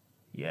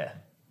 yeah,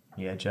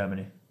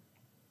 Germany.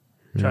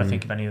 I'm trying to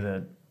think of any of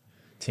the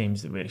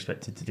teams that we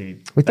expected to do.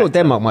 We thought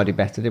better. Denmark might do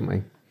better, didn't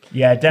we?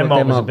 Yeah,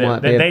 Denmark was a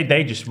Denmark might bit. be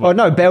They just. Oh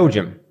no,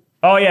 Belgium.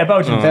 Oh yeah,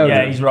 Belgium. Yeah,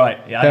 Belgium. he's right.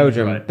 Yeah, I think he's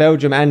Belgium. right.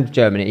 Belgium and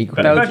Germany equal.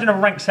 But Belgium are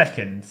ranked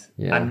second,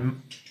 Yeah.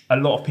 and a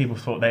lot of people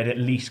thought they'd at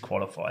least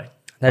qualify.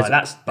 There's, Like,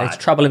 that's there's bad.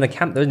 trouble in the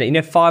camp, though, isn't it? You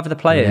know, 5 of the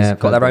players Yeah,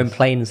 got their own purpose.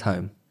 planes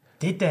home.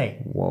 Did they?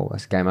 Whoa,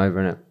 that's game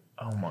over, isn't it?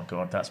 Oh my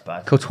god, that's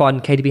bad. Courtois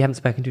and KDB haven't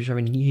spoken to each other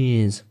in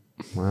years.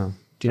 Wow.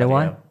 Do you know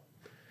why? Yeah.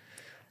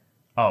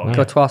 Oh, yeah.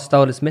 Courtois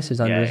stole his missus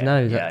under Yeah, his yeah,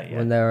 nose yeah.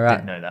 when they were Didn't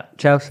at know that.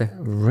 Chelsea.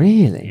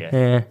 Really? Yeah.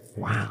 Yeah.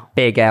 Wow.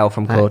 Big L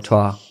from That's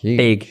Courtois. huge.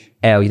 Big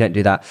L. You don't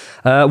do that.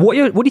 What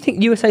do you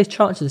think USA's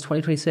chances of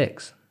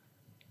 2026?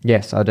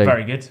 Yes, I do.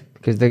 Very good.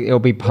 Because it'll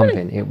be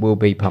pumping. It will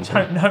be pumping.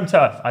 Home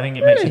turf. I think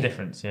it makes a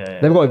difference. Yeah.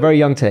 They've got a very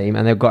young team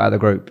and they've got out of the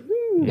group.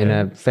 in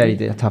a fairly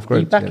tough Are group.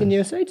 you back to in be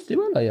USA to do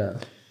well, are you?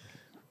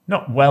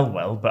 Not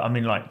well, but I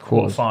mean, like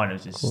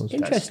quarterfinals is that's good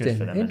Interesting.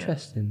 for them. Isn't it?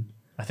 Interesting.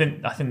 I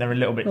think they're a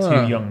little bit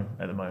too young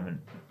at the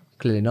moment.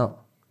 Clearly not.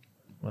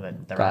 Well,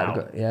 they're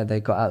out. They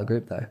got out of the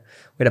group though.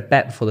 We had a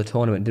bet before the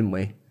tournament, didn't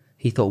we?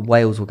 He thought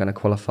Wales were going to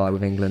qualify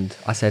with England.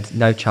 I said,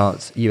 no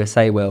chance,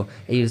 USA will.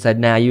 He said,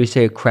 nah,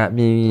 USA are crap,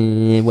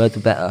 Wales are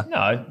better.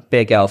 No.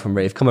 Big girl from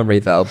Reeve. Come on,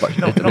 Reevell, but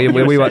Not we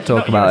USA, won't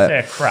talk about USA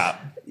it. are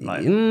crap.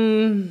 Like,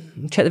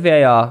 Check the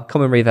VAR.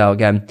 Come on, Reevell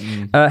again.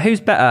 Who's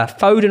better,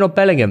 Foden or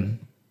Bellingham?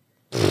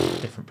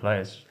 different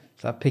players.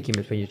 It's like picking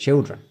between your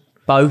children.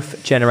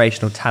 Both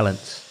generational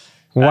talents.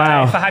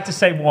 Wow. If I had to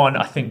say one,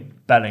 I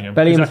think Bellingham.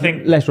 Bellingham's I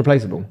think, less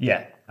replaceable.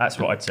 yeah, that's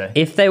what I'd say.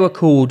 If they were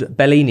called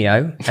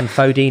Bellinho and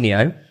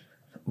Fodinho,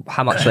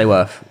 how much are they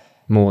worth?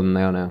 More than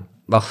they are now.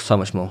 Oh, so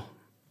much more.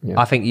 Yeah.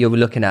 I think you're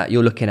looking at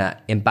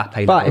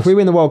Mbappe. But levels. if we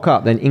win the World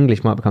Cup, then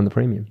English might become the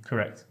premium.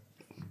 Correct.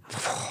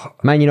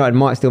 Man United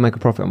might still make a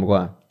profit on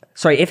Maguire.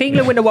 Sorry, if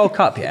England win the World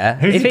Cup, yeah.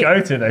 Who's if he go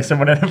to though?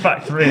 Someone in the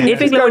back three. If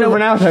Let's England go win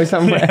with a, Ronaldo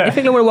somewhere. if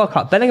England win a World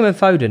Cup, Bellingham and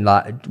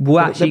Foden will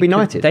actually be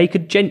knighted. They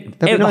could They'll be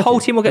the whole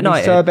knighted. team will get They'll be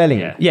knighted. Sir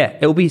Bellingham. Yeah,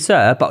 it will be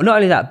Sir. But not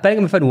only that,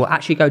 Bellingham and Foden will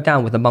actually go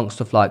down with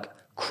amongst of like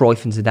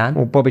Cruyff and Zidane.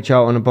 Or Bobby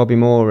Charlton and Bobby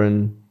Moore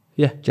and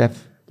Yeah,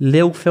 Jeff.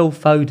 Lil Phil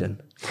Foden.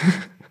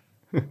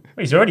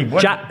 He's already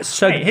won.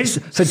 Sir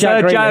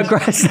Jack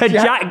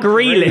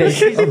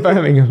Grealish. of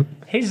Birmingham.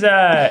 His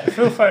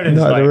Phil Foden's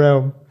Not the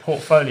realm.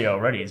 portfolio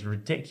already is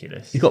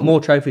ridiculous. He's got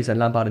more trophies than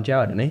Lampard and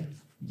Gerrard, hasn't he?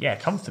 Yeah,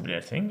 comfortably, I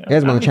think. He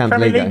hasn't won the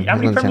Champions League, though. How many He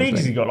hasn't won the Premier Leagues Champions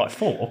has he got? Like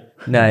 4?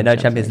 No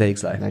Champions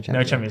Leagues though. No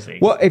No Champions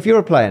League. What if you're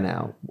a player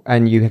now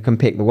and you can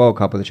pick the World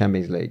Cup or the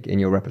Champions League in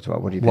your repertoire?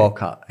 What do you pick? World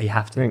Cup, you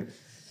have to. Think.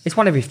 It's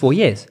one every 4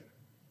 years.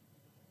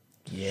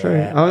 Yeah.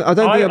 True. I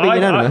don't think it'll be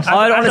unanimous.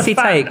 I'd honestly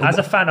take- As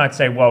a fan, I'd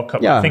say World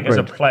Cup. Yeah, I think as a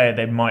agreed. player,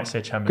 they might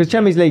say Champions Because League.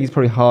 Champions League is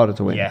probably harder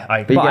to win. Yeah, I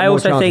agree. you But get I more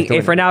also chances think to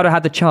if win. Ronaldo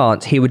had the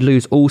chance, he would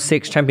lose all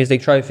 6 Champions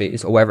League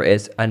trophies or whatever it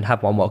is and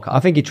have one World Cup. I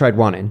think he'd trade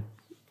one in.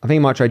 I think he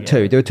might trade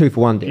 2. Do a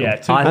 2-for-1 deal. Yeah,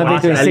 2 I for don't one.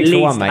 think doing At 6 for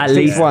least- 1, mate. at 6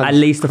 least- for 1's at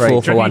least a crazy.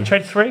 4 Do for you reckon 1. he'd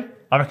trade 3?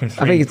 I reckon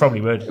 3 I think it's probably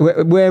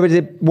would. Where is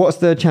it? What's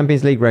the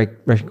Champions League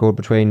record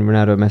between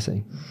Ronaldo and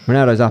Messi?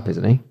 Ronaldo's up,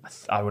 isn't he?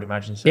 I would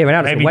imagine so. Yeah,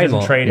 Ronaldo's Maybe way he doesn't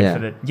more. trade it Yeah. for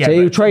the. So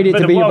he'll but- trade it but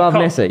to the be World above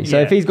Cup, Messi. So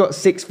yeah. if he's got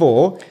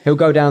 6-4, he'll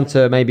go down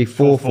to maybe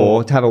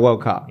 4-4 to have a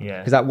World Cup. Yeah.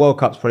 Because that World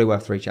Cup's probably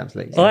worth 3 Champions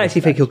Leagues. I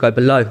actually think he'll go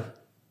below.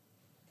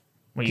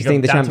 Well, Do you go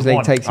think the down to Champions League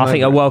 1. takes him I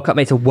think a over? World Cup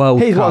makes a World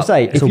Here's Cup. what I'll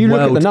say. It's If a you look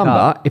at the World number,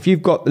 Cup. if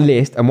you've got the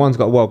list and one's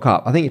got a World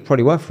Cup, I think it's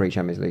probably worth 3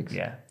 Champions Leagues.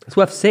 Yeah. It's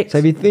worth 6. So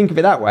if you think of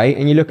it that way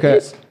and you look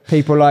at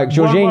people like One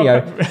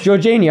Jorginho, World Cup.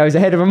 Jorginho's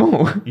ahead of them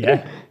all.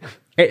 Yeah.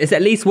 It's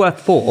at least worth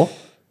 4.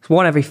 It's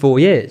one every 4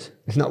 years.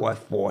 It's not worth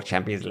 4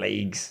 Champions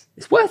Leagues.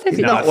 It's worth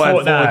every. not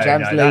worth 4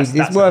 Champions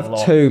Leagues. It's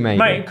worth 2, maybe.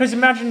 Mate, because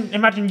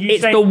imagine you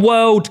It's say... the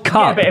World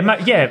Cup. Yeah,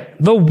 but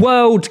The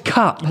World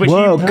Cup. which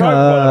World you broke,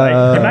 by the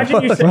way.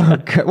 Imagine you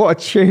say... What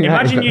a tune.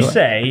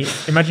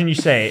 Imagine you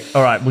say,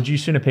 all right, would you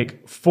sooner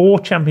pick 4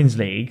 Champions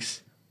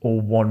Leagues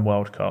or 1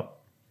 World Cup?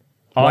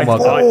 I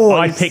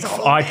pick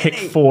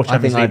 4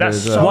 Champions I Leagues. do That's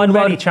as well. so One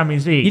many World-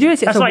 Champions Leagues. You do it.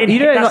 That's like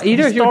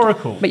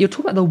historical. But you're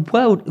talking about the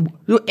world.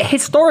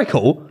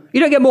 Historical. You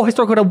don't get more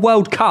historical than a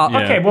World Cup.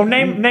 Okay, well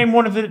name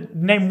one of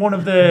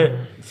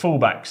the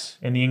fullbacks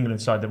in the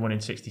England side that won in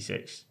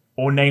 '66,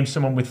 or name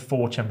someone with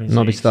 4 Champions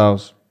Nobby Leagues.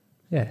 Styles.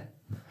 Yeah.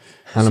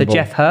 Alan Sir Ball.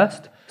 Jeff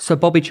Hurst. Sir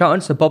Bobby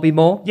Charlton. Sir Bobby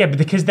Moore. Yeah, but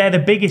because they're the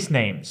biggest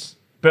names.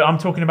 But I'm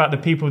talking about the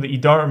people that you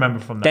don't remember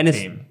from that Dennis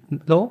team.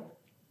 Law.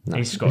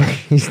 He's Scottish.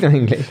 He's not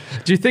English.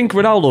 Do you think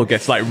Ronaldo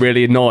gets like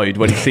really annoyed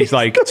when he sees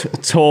like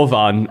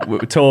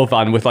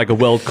Torvan with like a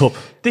World Cup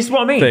This is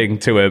what I mean. thing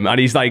to him, and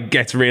he's like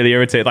gets really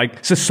irritated?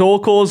 Like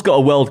Sissoko's got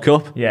a World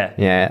Cup. Yeah.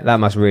 Yeah, that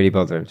must really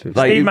bother him too.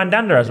 Like, Steve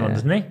Mandanda has one,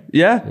 doesn't he?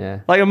 Yeah. Yeah.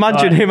 Like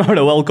imagine Right. him having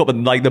a World Cup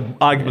and like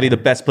arguably the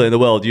best player in the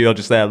world. You're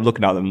just there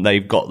looking at them.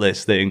 They've got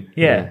this thing.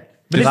 Yeah.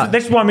 But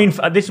this is what I mean.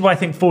 This is why I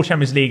think 4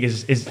 Champions League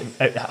is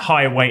a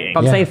higher weighting.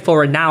 I'm saying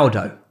for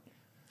Ronaldo.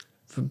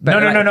 No.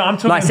 I'm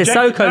talking like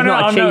Sissoko's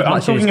not achieved I'm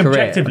much in his talking career.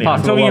 objectively. apart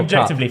I'm from a talking World Cup.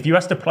 objectively. If you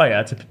asked a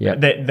player to, Yeah.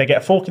 they get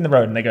a fork in the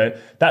road and they go,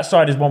 that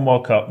side is 1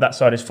 World Cup, that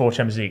side is 4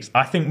 Champions Leagues.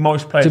 I think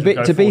most players To be, would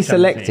go to 4 be Champions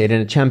selected League.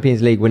 in a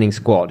Champions League winning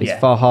squad is Yeah.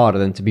 far harder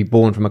than to be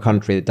born from a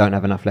country that don't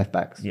have enough left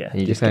backs. Yeah.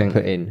 And you just Do you get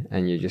think? put in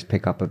and you just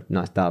pick up a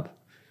nice dub.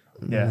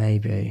 Yeah.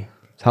 Maybe.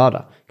 It's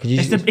harder.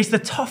 It's the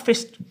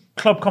toughest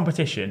club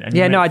competition. And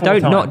Yeah, you no, I win 4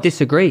 don't times. not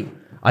disagree.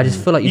 I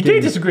just feel like You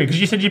do disagree because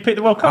you said you picked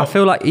the World Cup. I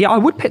feel like I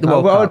would pick the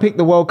World Well, I Cup. would pick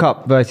the World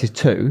Cup versus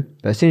 2,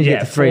 but as soon as you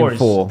get to 3 and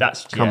 4,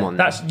 come on.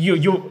 That's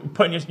you're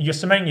putting you're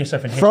cementing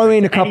yourself in history. Throw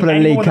in a couple of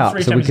Any League more than Cups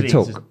 3 so we could Champions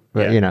talk. Leagues is-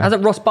 But, yeah. you know.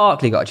 Hasn't Ross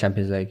Barkley got a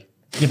Champions League?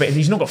 Yeah, but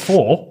he's not got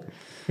 4.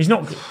 He's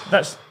not.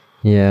 That's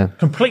Yeah.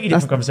 completely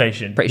different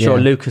conversation. Pretty sure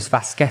Yeah. Lucas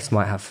Vazquez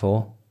might have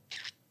 4.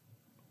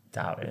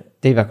 Doubt it.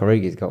 Divock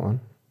Origi's got one.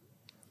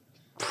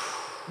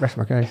 Rest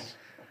my case.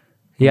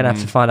 You're going to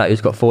have to find out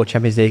who's got 4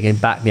 Champions League and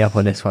back me up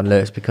on this one,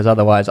 Lewis, because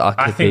otherwise I could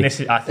I be... think this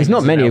is. I think There's not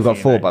this is many who've got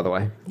healthy, 4, mate. by the way.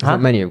 There's Huh?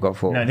 not many who've got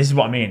 4. No, this is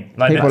what I mean.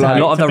 Like People to like-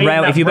 be- a lot of to the be in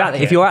Real... that If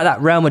bracket- you're at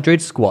that Real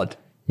Madrid squad,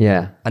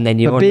 Yeah. And then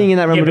you're but being in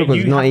that Real Yeah, Madrid but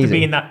was you not have to be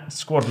easy. in that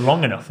squad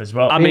long enough as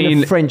well. I Being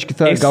mean, a French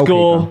third Isco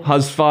goalkeeper.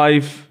 has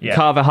 5. Yeah.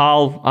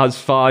 Carvajal has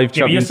 5 yeah, but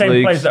you're Champions saying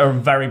Leagues. players that are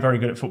very, very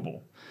good at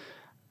football.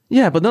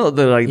 Yeah, but not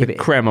the the but-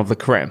 creme of the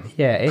creme.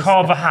 Yeah, it's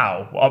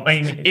Carvajal, I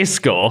mean,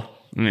 Isco.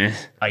 Meh.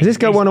 Has this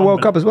guy won a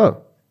World Cup as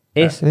well?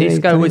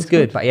 Isco was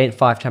good, but he ain't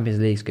 5 Champions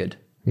Leagues good.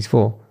 He's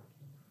 4,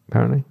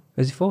 apparently.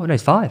 Was he 4? No,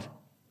 he's 5.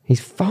 He's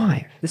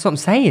 5. That's what I'm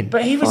saying.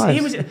 But he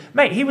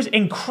was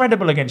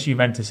incredible against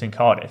Juventus in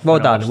Cardiff. Well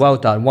when I done,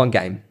 watched it. 1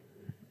 game.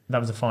 That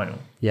was the final.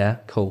 Yeah,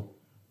 cool.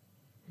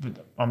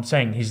 But I'm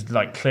saying he's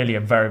like clearly a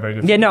very, very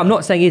good. Yeah, no, I'm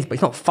not saying he is, but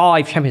it's not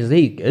 5 Champions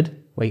League good.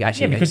 Well, he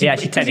actually, Yeah, because he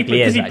actually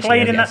technically is. he actually,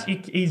 played I in guess.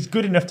 that. He's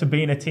good enough to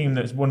be in a team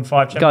that's won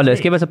 5 Champions Go on, Lewis,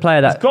 League. give us a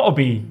player that. It's got to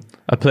be.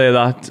 A player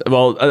that,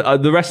 well,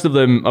 the rest of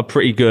them are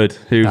pretty good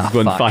who've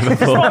won fuck. 5 and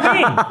 4. What I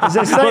mean.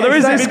 Well, there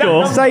is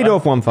Isco.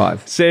 Seedorf won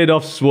 5.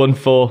 Seedorf's won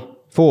 4.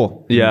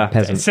 4. Yeah.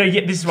 Peasant. So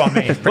yeah, this is what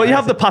I mean. Well, you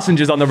have the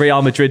passengers on the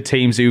Real Madrid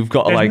teams who've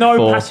got There's like no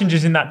 4.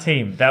 passengers in that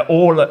team. They're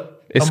all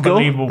Isco?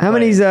 unbelievable. How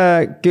players.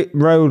 many's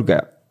Road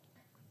got?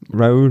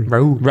 Road?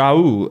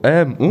 Raul.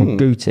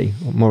 Guti.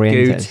 Or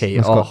Morientes. Guti,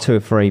 It's got 2 or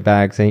 3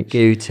 bags each.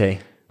 Guti.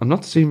 I'm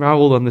not seeing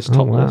Raul on this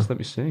top wow. list. Let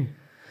me see.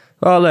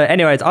 Well, look,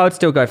 anyways, I would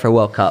still go for a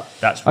World Cup.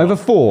 That's Over wrong.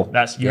 4.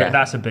 That's Yeah.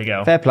 that's a big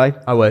L. Fair play.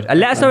 I would. And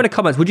let us know in the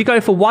comments, would you go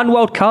for 1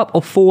 World Cup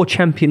or 4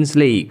 Champions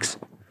Leagues?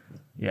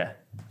 Yeah.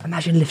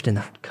 Imagine lifting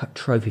that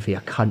trophy for your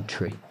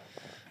country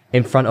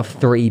in front of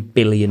 3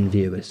 billion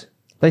viewers.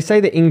 They say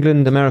that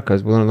England America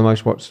is one of the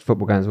most watched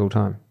football games of all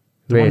time.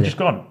 The one Really? just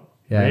gone.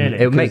 Yeah, Really?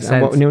 it would make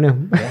And what, sense.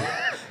 0-0?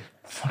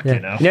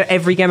 Fucking hell. You know,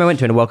 every game I went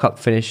to in a World Cup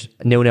finished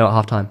 0-0 at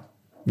half time.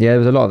 Yeah, there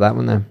was a lot of that,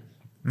 wasn't there?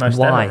 Most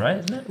Why? ever, right?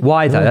 Isn't it?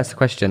 Why though? That's the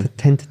question.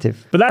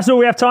 Tentative. But that's all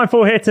we have time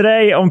for here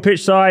today on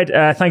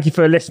Pitchside. Thank you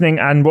for listening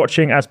and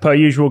watching as per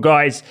usual,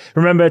 guys.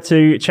 Remember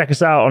to check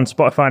us out on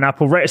Spotify and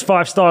Apple. Rate us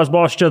 5 stars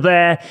whilst you're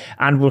there,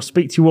 and we'll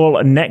speak to you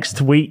all next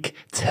week.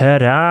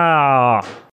 Ta-da!